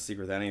pastors, we're not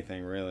secret with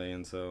anything really,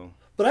 and so.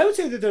 But I would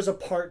say that there's a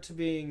part to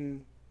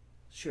being.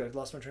 Shoot, I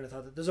lost my train of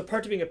thought. There's a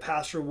part to being a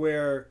pastor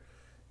where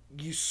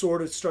you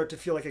sort of start to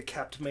feel like a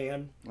kept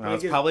man. Well,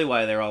 that's probably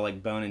why they're all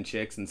like boning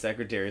chicks and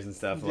secretaries and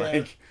stuff. Yeah.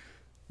 Like,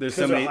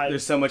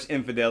 there's so much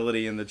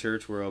infidelity in the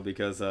church world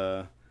because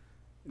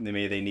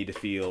they need to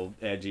feel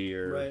edgy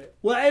or right.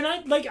 Well,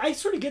 and I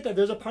sort of get that.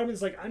 There's a part of me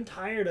that's like, I'm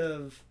tired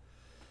of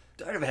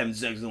having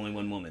sex with only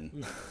one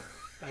woman.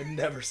 I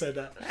never said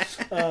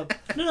that.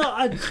 No,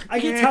 I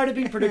get tired of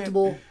being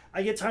predictable.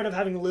 I get tired of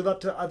having to live up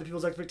to other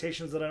people's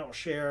expectations that I don't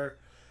share.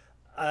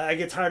 I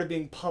get tired of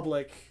being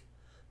public.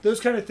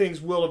 Those kind of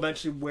things will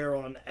eventually wear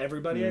on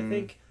everybody, I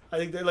think. I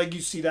think that, like,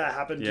 you see that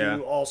happen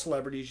to all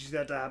celebrities. You see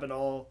that to happen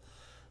to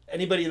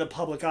anybody in the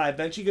public eye.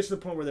 Eventually gets to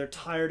the point where they're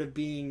tired of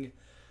being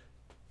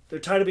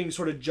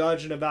sort of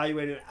judged and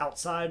evaluated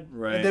outside.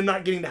 Right. And then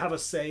not getting to have a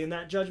say in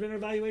that judgment or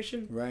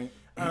evaluation. Right.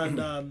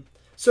 And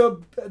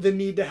so the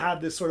need to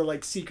have this sort of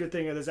like secret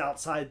thing or this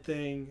outside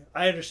thing,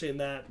 I understand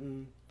that.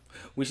 And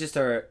we should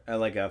start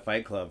like a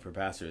fight club for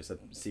pastors, a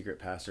secret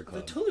pastor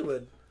club. I totally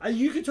would.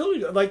 You could totally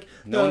do it. Like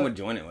no one would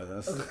join it with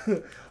us.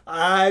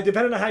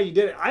 Depending on how you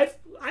did it. I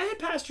had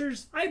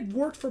pastors. I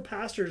worked for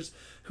pastors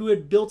who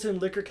had built-in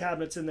liquor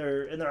cabinets in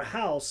their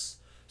house,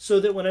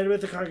 so that when anybody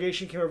at the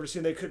congregation came over to see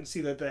them, they couldn't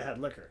see that they had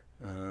liquor.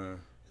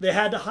 They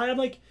had to hide. I'm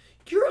like,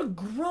 you're a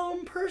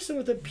grown person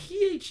with a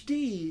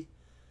PhD.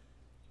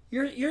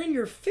 You're in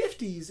your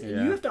 50s and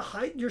you have to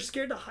hide. You're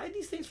scared to hide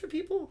these things from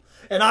people.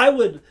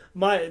 And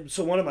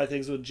so one of my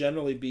things would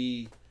generally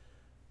be,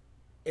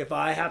 if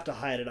I have to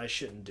hide it, I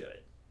shouldn't do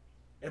it.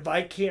 If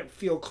I can't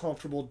feel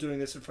comfortable doing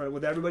this in front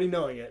with everybody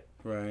knowing it,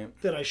 right,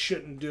 then I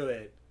shouldn't do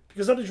it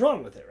because something's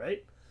wrong with it,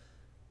 right?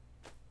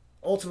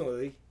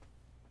 Ultimately,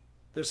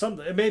 there's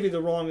something. And maybe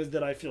the wrong is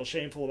that I feel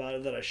shameful about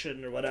it, that I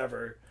shouldn't or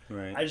whatever.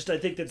 Right. I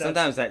think that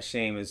sometimes that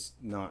shame is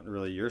not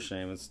really your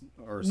shame, it's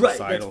or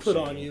societal right. That's put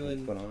shame on you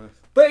and put on us.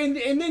 But and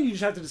then you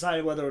just have to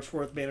decide whether it's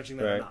worth managing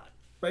that or not.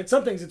 Right.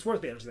 Some things it's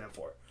worth managing that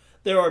for.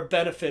 There are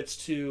benefits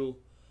to.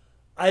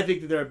 I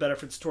think that there are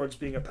benefits towards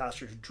being a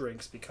pastor who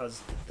drinks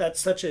because that's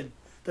such a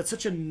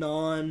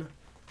non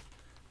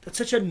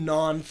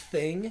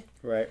thing.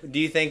 Right. Do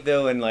you think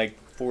though in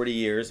like 40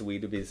 years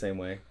weed would be the same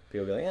way?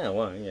 People would be like, yeah,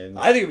 well, yeah.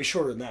 I think it'd be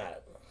shorter than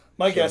that.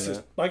 My guess is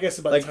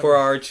about like for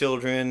our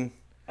children.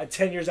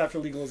 10 years after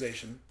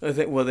legalization. I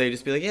think they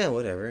just be like, yeah,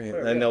 whatever.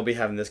 And they'll be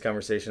having this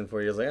conversation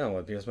 4 years like, oh,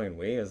 what, people smoking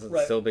weed? Is it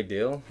still a big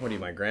deal? What are you,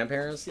 my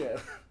grandparents? Yeah.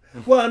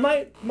 Well,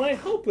 and my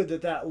hope would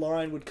that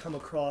line would come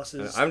across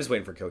as I'm just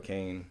waiting for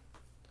cocaine.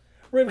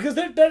 Right, because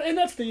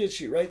that's the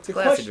issue, right?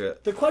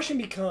 The question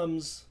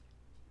becomes,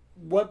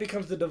 what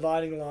becomes the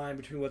dividing line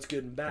between what's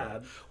good and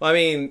bad? Well, I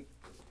mean,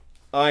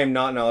 I'm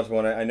not knowledgeable,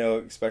 and I know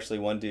especially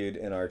one dude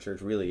in our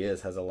church really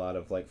has a lot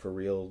of like for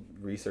real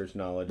research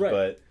knowledge,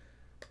 but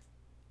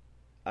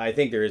I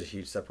think there is a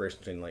huge separation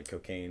between like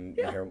cocaine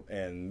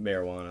and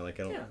marijuana. Like,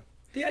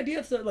 the idea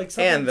of like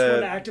something and that's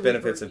going the to actively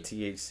benefits of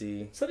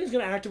THC. Something's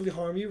going to actively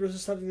harm you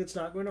versus something that's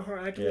not going to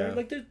actively harm.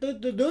 Like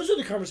those are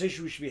the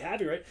conversations we should be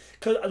having, right?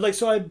 Because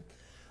like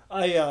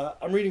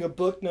I'm reading a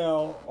book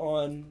now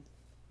on,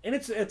 and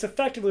it's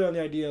effectively on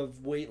the idea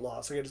of weight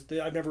loss. Like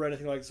I've never read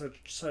anything like this, so I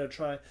decided to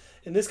try.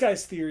 And this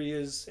guy's theory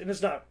is, and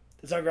it's not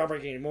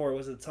groundbreaking anymore. It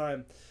was at the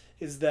time,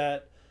 is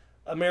that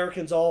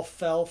Americans all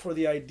fell for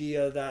the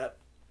idea that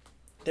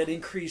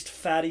increased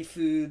fatty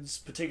foods,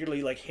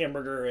 particularly like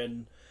hamburger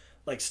and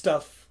like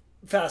stuff,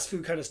 fast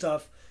food kind of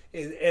stuff,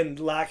 and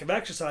lack of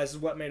exercise is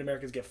what made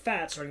Americans get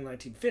fat starting in the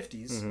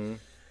 1950s. Mm-hmm.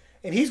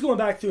 And he's going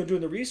back through and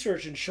doing the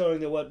research and showing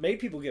that what made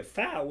people get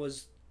fat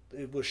was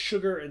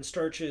sugar and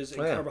starches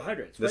and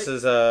carbohydrates. This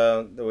is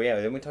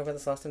didn't we talk about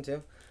this last time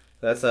too?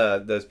 That's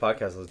those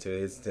podcasts too.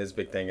 His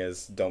big thing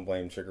is don't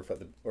blame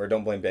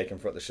don't blame bacon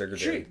for what the sugar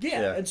did.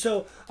 Yeah. And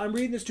so I'm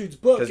reading this dude's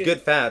book. Because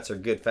good fats are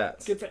good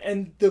fats.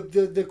 And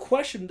the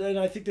question, and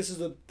I think this is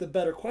the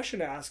better question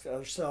to ask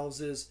ourselves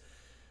is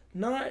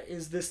not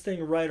is this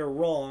thing right or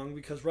wrong,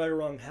 because right or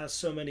wrong has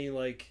so many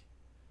like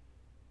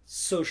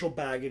social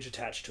baggage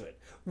attached to it.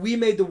 We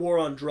made the war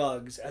on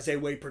drugs as a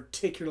way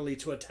particularly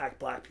to attack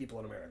black people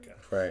in America.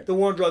 Right. The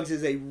war on drugs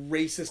is a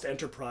racist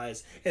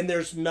enterprise, and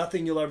there's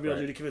nothing you'll ever be able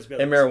to do to convince me.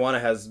 And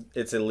marijuana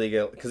it's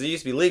illegal, because it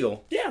used to be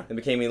legal. Yeah. It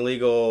became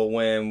illegal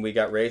when we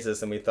got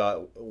racist and we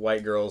thought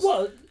white girls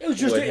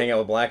would hang out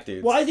with black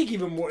dudes. Well, I think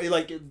even more,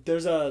 like,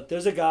 there's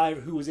a guy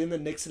who was in the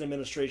Nixon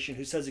administration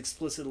who says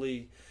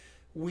explicitly,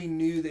 we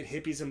knew that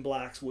hippies and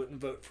blacks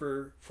wouldn't vote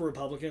for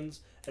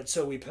Republicans, and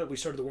so we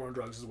started the war on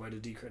drugs as a way to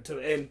decrypt.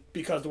 And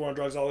because the war on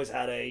drugs always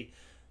had a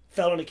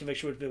felony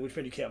conviction, which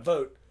meant you can't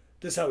vote,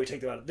 this is how we take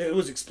them out. It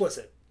was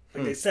explicit.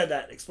 Like they said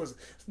that explicit.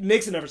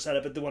 Nixon never said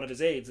it, but one of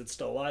his aides that's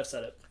still alive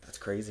said it. That's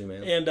crazy,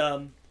 man.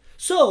 And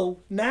so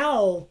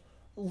now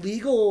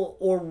legal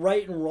or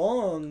right and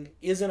wrong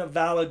isn't a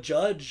valid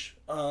judge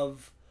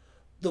of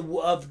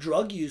of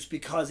drug use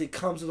because it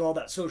comes with all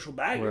that social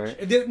baggage.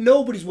 Right. And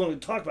nobody's willing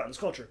to talk about in this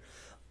culture.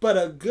 But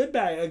a good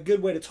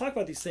way to talk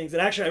about these things,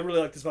 and actually I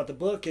really like this about the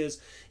book, is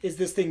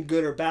this thing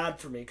good or bad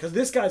for me? Because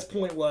this guy's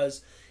point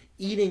was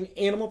eating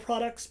animal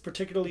products,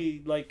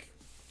 particularly like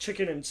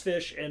chicken and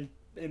fish and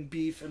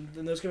beef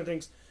and those kind of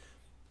things,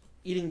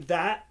 eating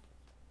that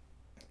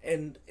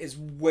and is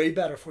way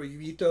better for you.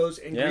 You eat those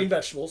and green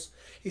vegetables.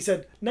 He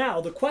said, now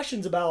the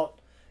question's about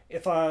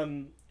if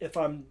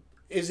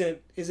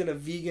isn't a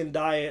vegan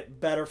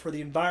diet better for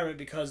the environment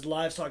because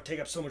livestock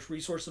take up so much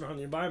resource and harm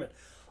the environment?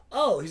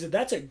 Oh, he said,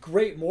 that's a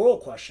great moral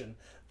question.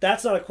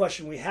 That's not a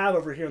question we have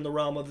over here in the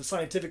realm of the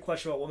scientific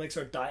question about what makes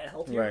our diet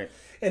healthier. Right.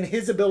 And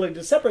his ability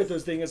to separate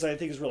those things, I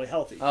think, is really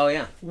healthy. Oh,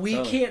 yeah.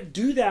 We can't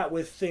do that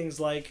with things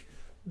like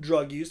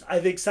drug use.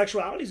 I think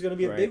sexuality is going to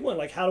be a big one.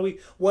 Like,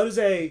 what does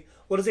a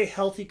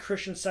healthy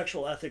Christian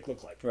sexual ethic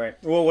look like? Right.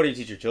 Well, what do you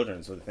teach your children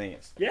is what the thing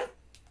is. Yeah.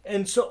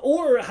 And so,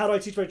 or how do I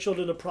teach my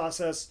children to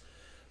process?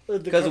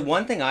 Because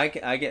one thing I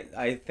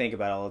think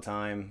about all the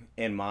time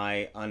in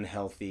my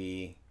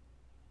unhealthy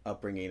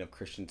upbringing of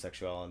Christian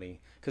sexuality,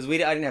 because I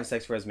didn't have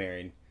sex before I was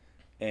married,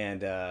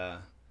 and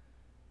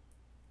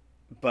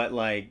but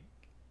like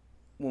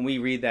when we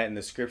read that in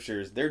the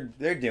scriptures, they're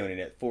doing it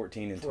at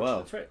 14 and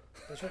 12.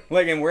 That's right.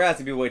 Like, and we're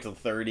asking people to wait till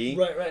 30.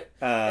 Right.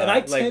 And I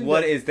like,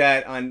 what is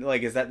that on?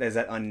 Like, is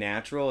that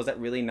unnatural? Is that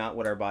really not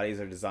what our bodies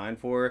are designed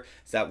for?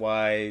 Is that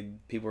why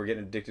people are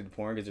getting addicted to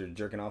porn because they're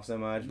jerking off so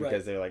much?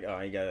 Because they're like, oh,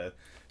 you gotta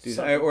do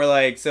something. Or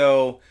like,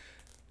 so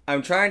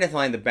I'm trying to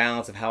find the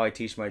balance of how I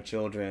teach my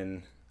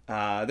children.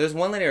 There's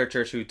one lady at our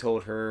church who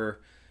told her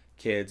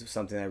kids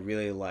something I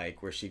really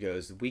like, where she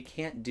goes, we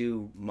can't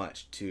do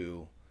much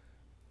to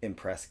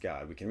impress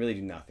God. We can really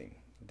do nothing.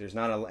 There's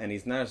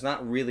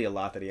not really a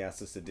lot that he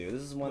asks us to do.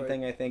 This is one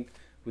thing I think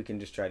we can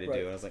just try to do.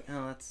 And I was like,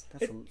 oh, that's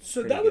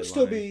so that would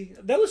still be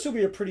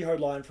a pretty hard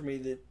line for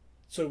me.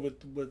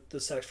 With the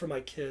sex for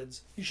my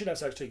kids, you should have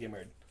sex till you get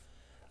married.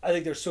 I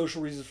think there's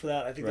social reasons for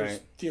that. I think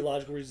there's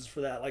theological reasons for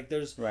that. Like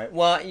there's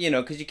Well,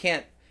 because you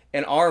can't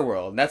in our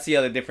world. That's the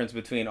other difference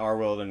between our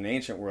world and an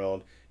ancient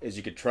world. Is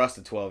you could trust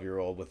a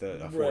 12-year-old with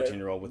a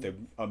 14-year-old with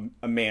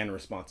a man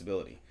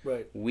responsibility.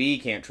 Right. We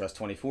can't trust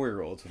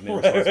 24-year-olds with men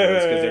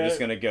responsibilities because they're just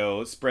going to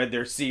go spread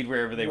their seed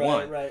wherever they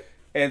want. Right.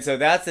 And so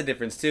that's the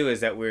difference too, is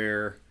that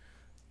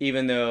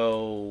even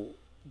though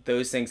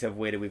those things have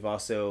waited, we've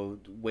also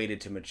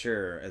waited to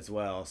mature as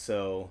well.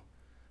 So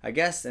I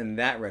guess in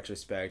that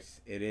retrospect,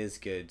 it is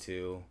good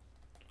to.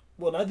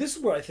 Well, now this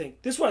is where I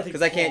think.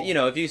 Because I can't,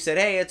 if you said,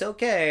 hey, it's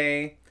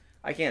okay,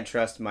 I can't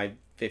trust my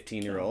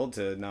 15-year-old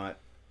to not.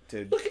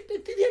 Look, at the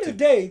end of the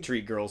day,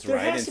 treat girls there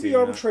right. There has to be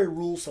arbitrary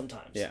rules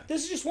sometimes. Yeah.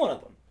 This is just one of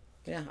them.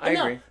 Yeah, I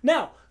agree.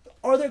 Now,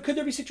 could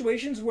there be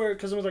situations where,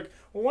 because I was like,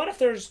 well, what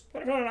if we're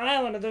on an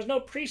island and there's no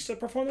priest to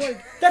perform the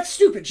wedding? That's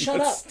stupid. Shut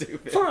up.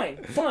 Stupid.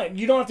 Fine.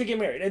 You don't have to get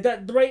married.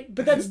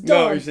 But that's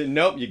dumb. No, you said,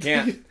 nope, you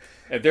can't.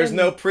 If there's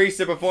no priest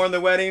to perform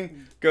the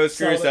wedding, go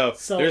screw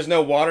yourself. There's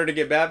no water to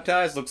get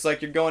baptized. Looks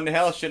like you're going to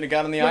hell. Shouldn't have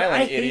got on the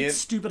island, idiot. I hate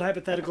stupid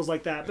hypotheticals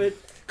like that. But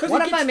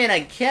what if I'm in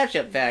a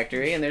ketchup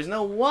factory and there's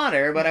no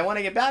water, but I want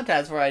to get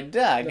baptized before I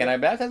die? Can I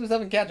baptize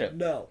myself in ketchup?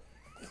 No,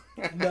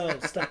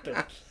 stop it.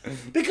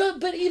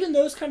 But even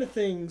those kind of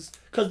things,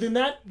 because then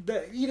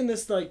even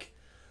this like,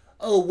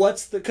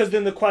 because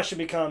then the question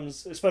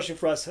becomes, especially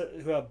for us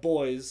who have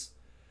boys.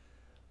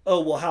 Oh,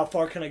 well, how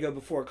far can I go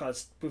before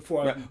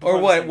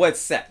what's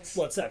sex?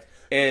 What's sex?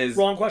 Is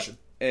wrong question.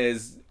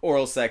 Is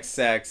oral sex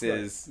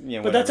is, But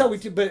whatever. that's how we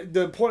do. But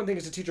the important thing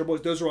is to teach our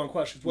boys those are wrong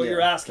questions. What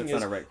you're asking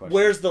is,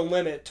 where's the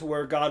limit to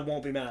where God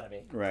won't be mad at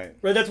me? Right.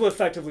 That's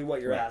effectively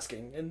what you're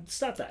asking. And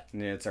stop that.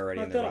 Yeah, it's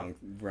already in the wrong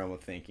realm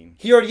of thinking.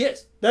 He already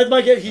is. That's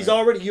my guess. He's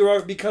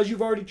because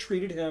you've already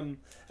treated him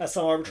as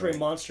some arbitrary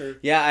monster.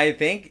 Yeah, I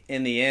think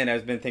in the end,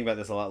 I've been thinking about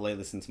this a lot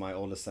lately since my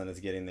oldest son is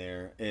getting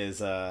there,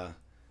 is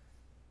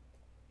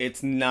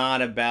it's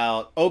not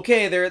about,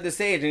 okay, they're at this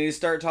age and you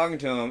start talking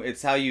to them.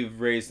 It's how you've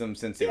raised them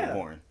since they were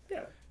born.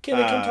 Yeah. Can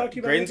they come talk to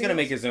you about Graydon's going to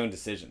make his own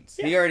decisions.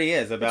 Yeah. He already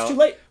is. It's too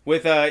late.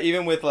 With,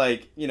 even with,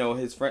 like,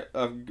 his friend,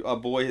 a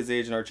boy his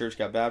age in our church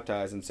got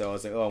baptized. And so I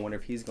was like, I wonder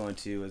if he's going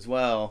to as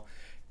well.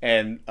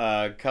 And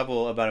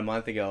about a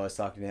month ago, I was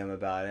talking to him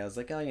about it. I was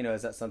like,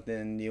 is that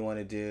something you want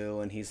to do?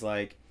 And he's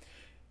like,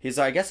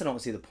 I guess I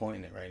don't see the point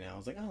in it right now. I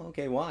was like, oh,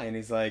 okay, why? And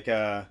he's like,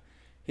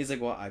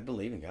 well, I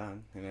believe in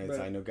God, and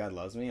I know God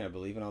loves me, and I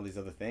believe in all these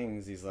other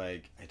things. He's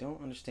like, I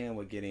don't understand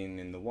what getting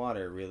in the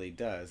water really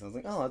does. And I was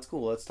like, oh, that's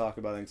cool. Let's talk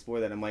about it and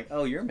explore that. I'm like,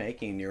 oh, you're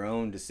making your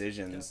own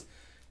decisions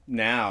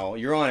now.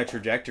 You're on a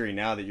trajectory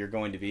now that you're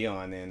going to be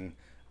on, and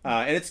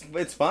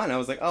it's fun. I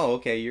was like, oh,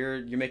 okay,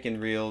 you're making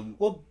real.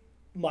 Well,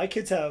 my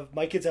kids have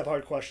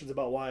hard questions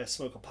about why I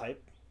smoke a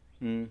pipe.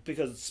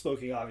 Because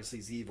smoking obviously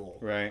is evil.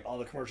 Right. All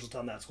the commercials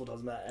tell them that, school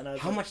tells them that. And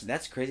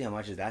that's crazy how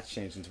much that's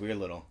changed since we were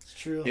little. It's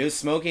true. It was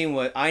smoking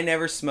I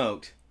never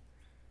smoked,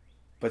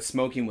 but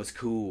smoking was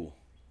cool.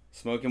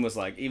 Smoking was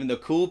like, even the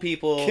cool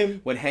people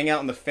would hang out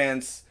on the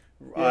fence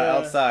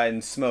outside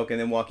and smoke, and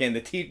then walk in.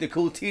 The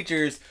cool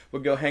teachers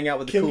would go hang out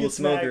with the cool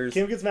smokers.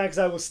 Kim gets mad because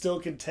I will still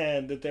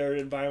contend that there are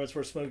environments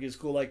where smoking is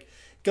cool. Like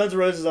Guns N'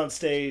 Roses on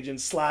stage, and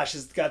Slash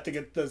has got to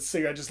get the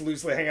cigarette just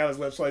loosely hang out his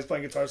lips while he's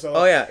playing guitar solo.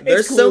 Oh yeah,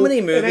 there's cool. So many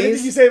movies. And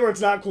anything you say where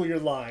it's not cool, you're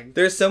lying.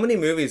 There's so many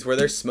movies where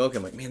they're smoking.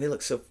 I'm like, man, they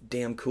look so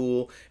damn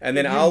cool. And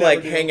then I'll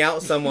like hang out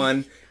with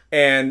someone,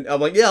 and I'm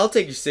like, yeah, I'll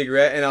take your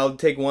cigarette, and I'll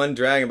take one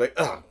drag. And I'm like,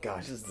 oh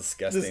gosh, this is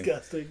disgusting.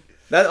 Disgusting.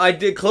 That I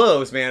did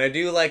clothes, man. I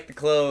do like the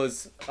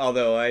clothes,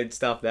 although I'd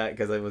stop that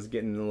because I was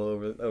getting a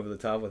little over the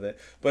top with it.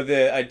 But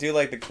I do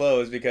like the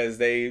clothes because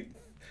they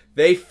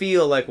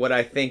feel like what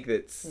I think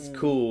that's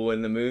cool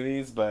in the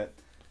movies, but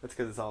that's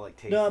because it's all like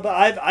tasty. No, but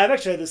I've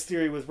actually had this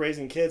theory with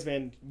raising kids,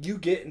 man. You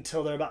get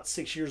until they're about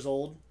 6 years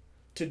old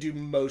to do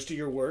most of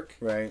your work.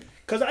 Right.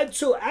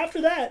 So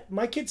after that,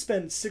 my kids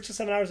spend 6 or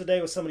 7 hours a day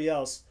with somebody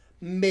else.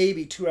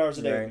 Maybe 2 hours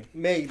a day. Right.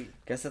 Maybe.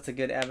 Guess that's a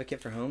good advocate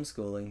for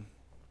homeschooling.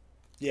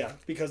 Yeah,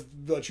 because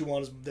what you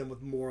want is them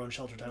with more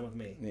unsheltered time with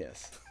me.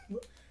 Yes.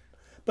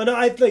 But no,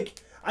 I think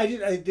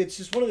it's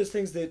just one of those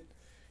things that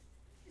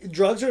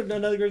drugs are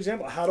another great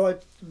example.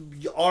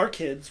 Our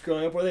kids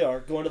growing up where they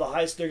are, going to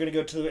they're going to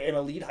go to an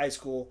elite high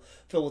school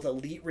filled with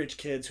elite rich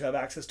kids who have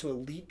access to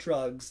elite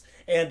drugs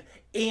and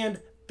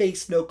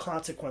face no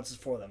consequences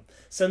for them.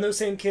 Send those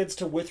same kids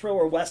to Withrow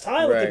or West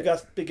Highland.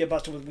 Right. They get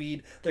busted with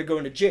weed, they're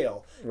going to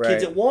jail. Right.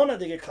 Kids at Walnut,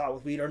 they get caught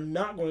with weed, are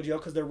not going to jail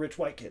because they're rich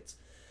white kids.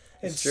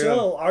 And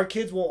so our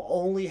kids will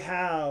only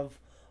have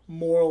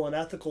moral and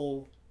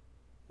ethical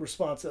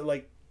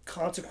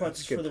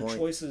consequences for their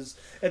choices.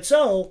 And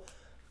so,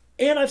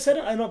 and I've said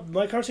it, I know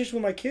my conversation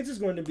with my kids is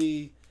going to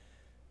be,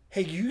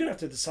 hey, you're going to have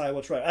to decide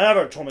what's right. And I've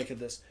already told my kid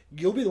this.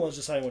 You'll be the ones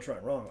deciding what's right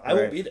and wrong. I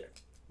won't be there.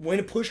 When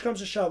a push comes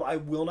to shove, I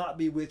will not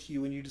be with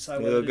you when you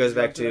decide whether it goes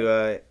back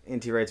to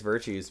N.T. Wright's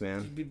virtues,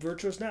 man. Be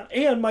virtuous now.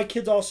 And my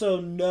kids also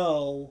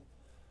know,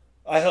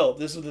 I hope,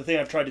 this is the thing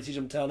I've tried to teach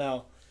them till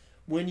now,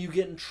 when you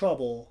get in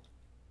trouble,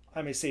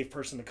 I'm a safe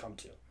person to come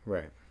to.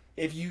 Right.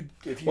 If you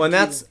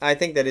I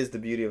think that is the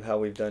beauty of how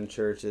we've done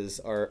church is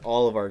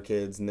all of our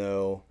kids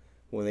know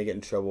when they get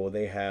in trouble,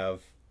 they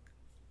have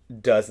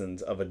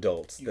dozens of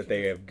adults that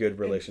they have good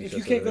relationships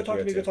with. If you can't go talk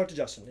to me, go talk to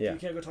Justin. If you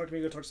can't go talk to me,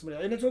 go talk to somebody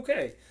else. And it's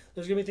okay.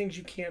 There's going to be things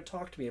you can't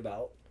talk to me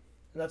about.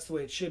 And that's the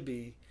way it should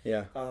be.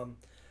 Yeah.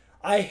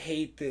 I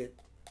hate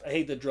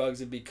that drugs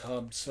have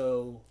become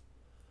so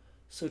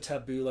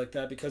taboo like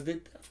that because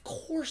of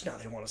course now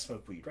they want to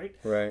smoke weed, right?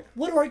 Right.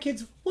 What do our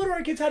kids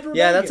have to rebel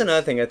Yeah, that's against?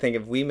 another thing. I think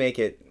if we make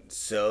it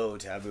so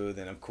taboo,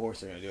 then of course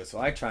they're going to do it. So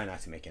I try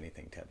not to make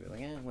anything taboo.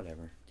 Like,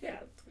 whatever.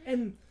 Yeah.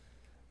 And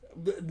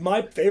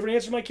my favorite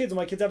answer to my kids, when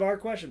my kids have a hard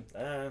question,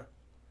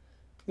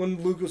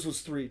 when Lucas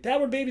was 3, Dad,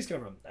 where babies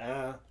come from?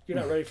 You're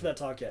not ready for that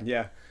talk yet.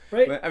 Yeah.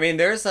 Right? I mean,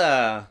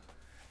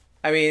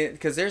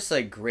 because there's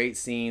like great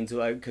scenes,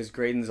 because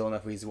Graydon's old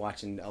enough, he's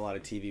watching a lot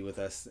of TV with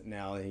us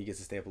now, and he gets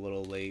to stay up a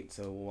little late,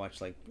 so we'll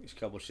watch like a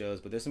couple shows.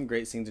 But there's some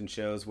great scenes in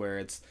shows where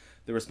it's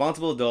the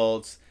responsible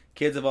adults,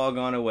 kids have all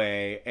gone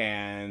away,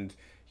 and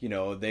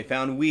they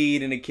found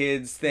weed in a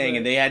kid's thing,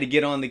 and they had to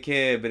get on the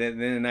kid. But at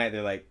the end of the night,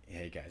 they're like,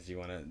 "Hey guys, do you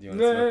want to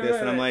smoke this?"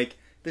 And I'm like,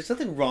 "There's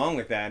nothing wrong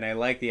with that." And I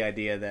like the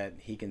idea that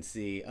he can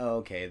see, oh,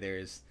 okay,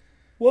 there's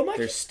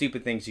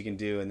stupid things you can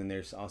do, and then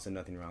there's also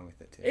nothing wrong with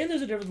it too. And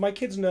there's a difference. My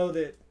kids know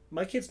that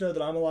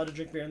I'm allowed to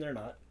drink beer and they're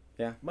not.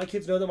 Yeah. My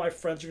kids know that my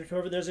friends are going to come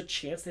over. There's a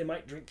chance they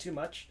might drink too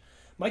much.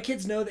 My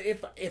kids know that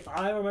if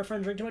I or my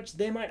friend drink too much,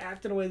 they might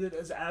act in a way that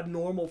is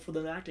abnormal for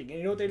them acting. And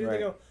you know what they do? Right. They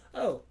go,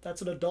 oh,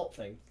 that's an adult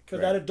thing.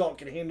 Because that adult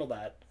can handle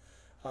that.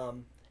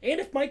 And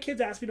if my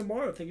kids ask me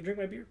tomorrow if they can drink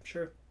my beer,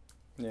 sure.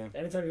 Yeah.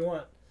 Anytime you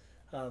want.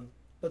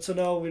 But so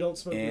no, we don't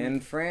smoke in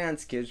weed.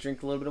 France, kids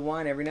drink a little bit of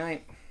wine every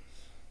night.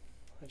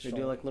 They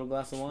do like a little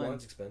glass of wine.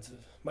 Wine's expensive.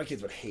 My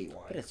kids would hate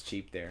wine. But it's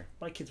cheap there.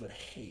 My kids would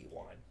hate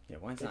wine. Yeah,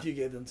 wine's if you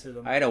gave them to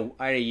them. I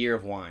had a year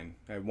of wine.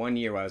 I had 1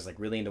 year where I was like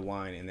really into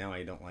wine, and now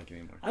I don't like it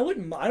anymore. I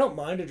don't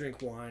mind to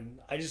drink wine.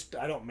 I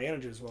don't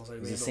manage it as well as I do.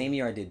 It was the same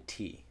year I did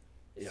tea.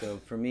 Yeah. So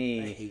for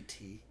me, I hate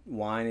tea.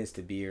 Wine is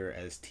to beer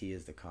as tea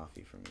is to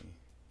coffee for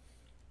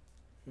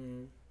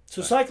me.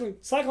 So cycling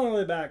all the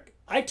way back,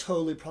 I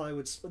totally probably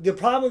would. The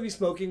problem with me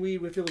smoking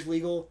weed if it was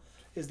legal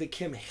is that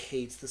Kim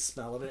hates the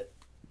smell of it.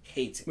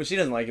 Hates it. Well, she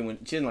doesn't like it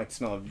she didn't like the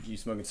smell of you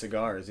smoking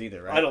cigars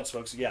either, right? I don't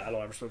smoke. Yeah, I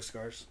don't ever smoke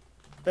cigars.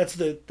 That's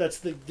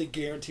the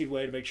guaranteed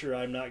way to make sure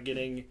I'm not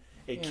getting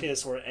a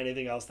kiss or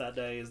anything else that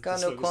day. Is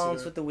got no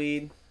qualms with the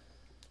weed.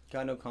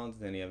 Got no qualms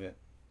with any of it.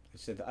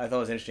 I thought it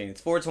was interesting.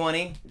 It's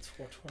 420. It's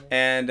 420.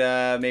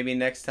 And maybe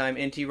next time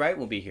N.T. Wright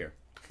will be here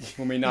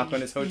when we knock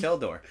on his hotel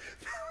door.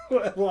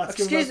 We'll ask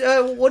Excuse,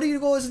 what do you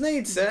guys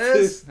need,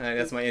 sis?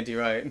 That's my N.T.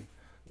 Wright.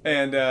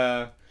 And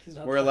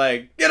we're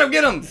like, get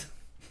him!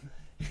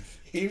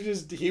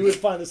 He would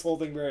find this whole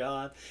thing very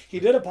odd. He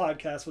did a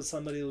podcast with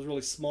somebody who was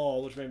really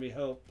small, which made me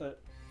hope, but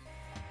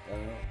I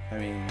don't know. I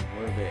mean,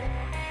 we're big.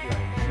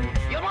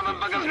 Right. You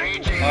motherfuckers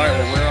raging! Alright,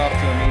 well, we're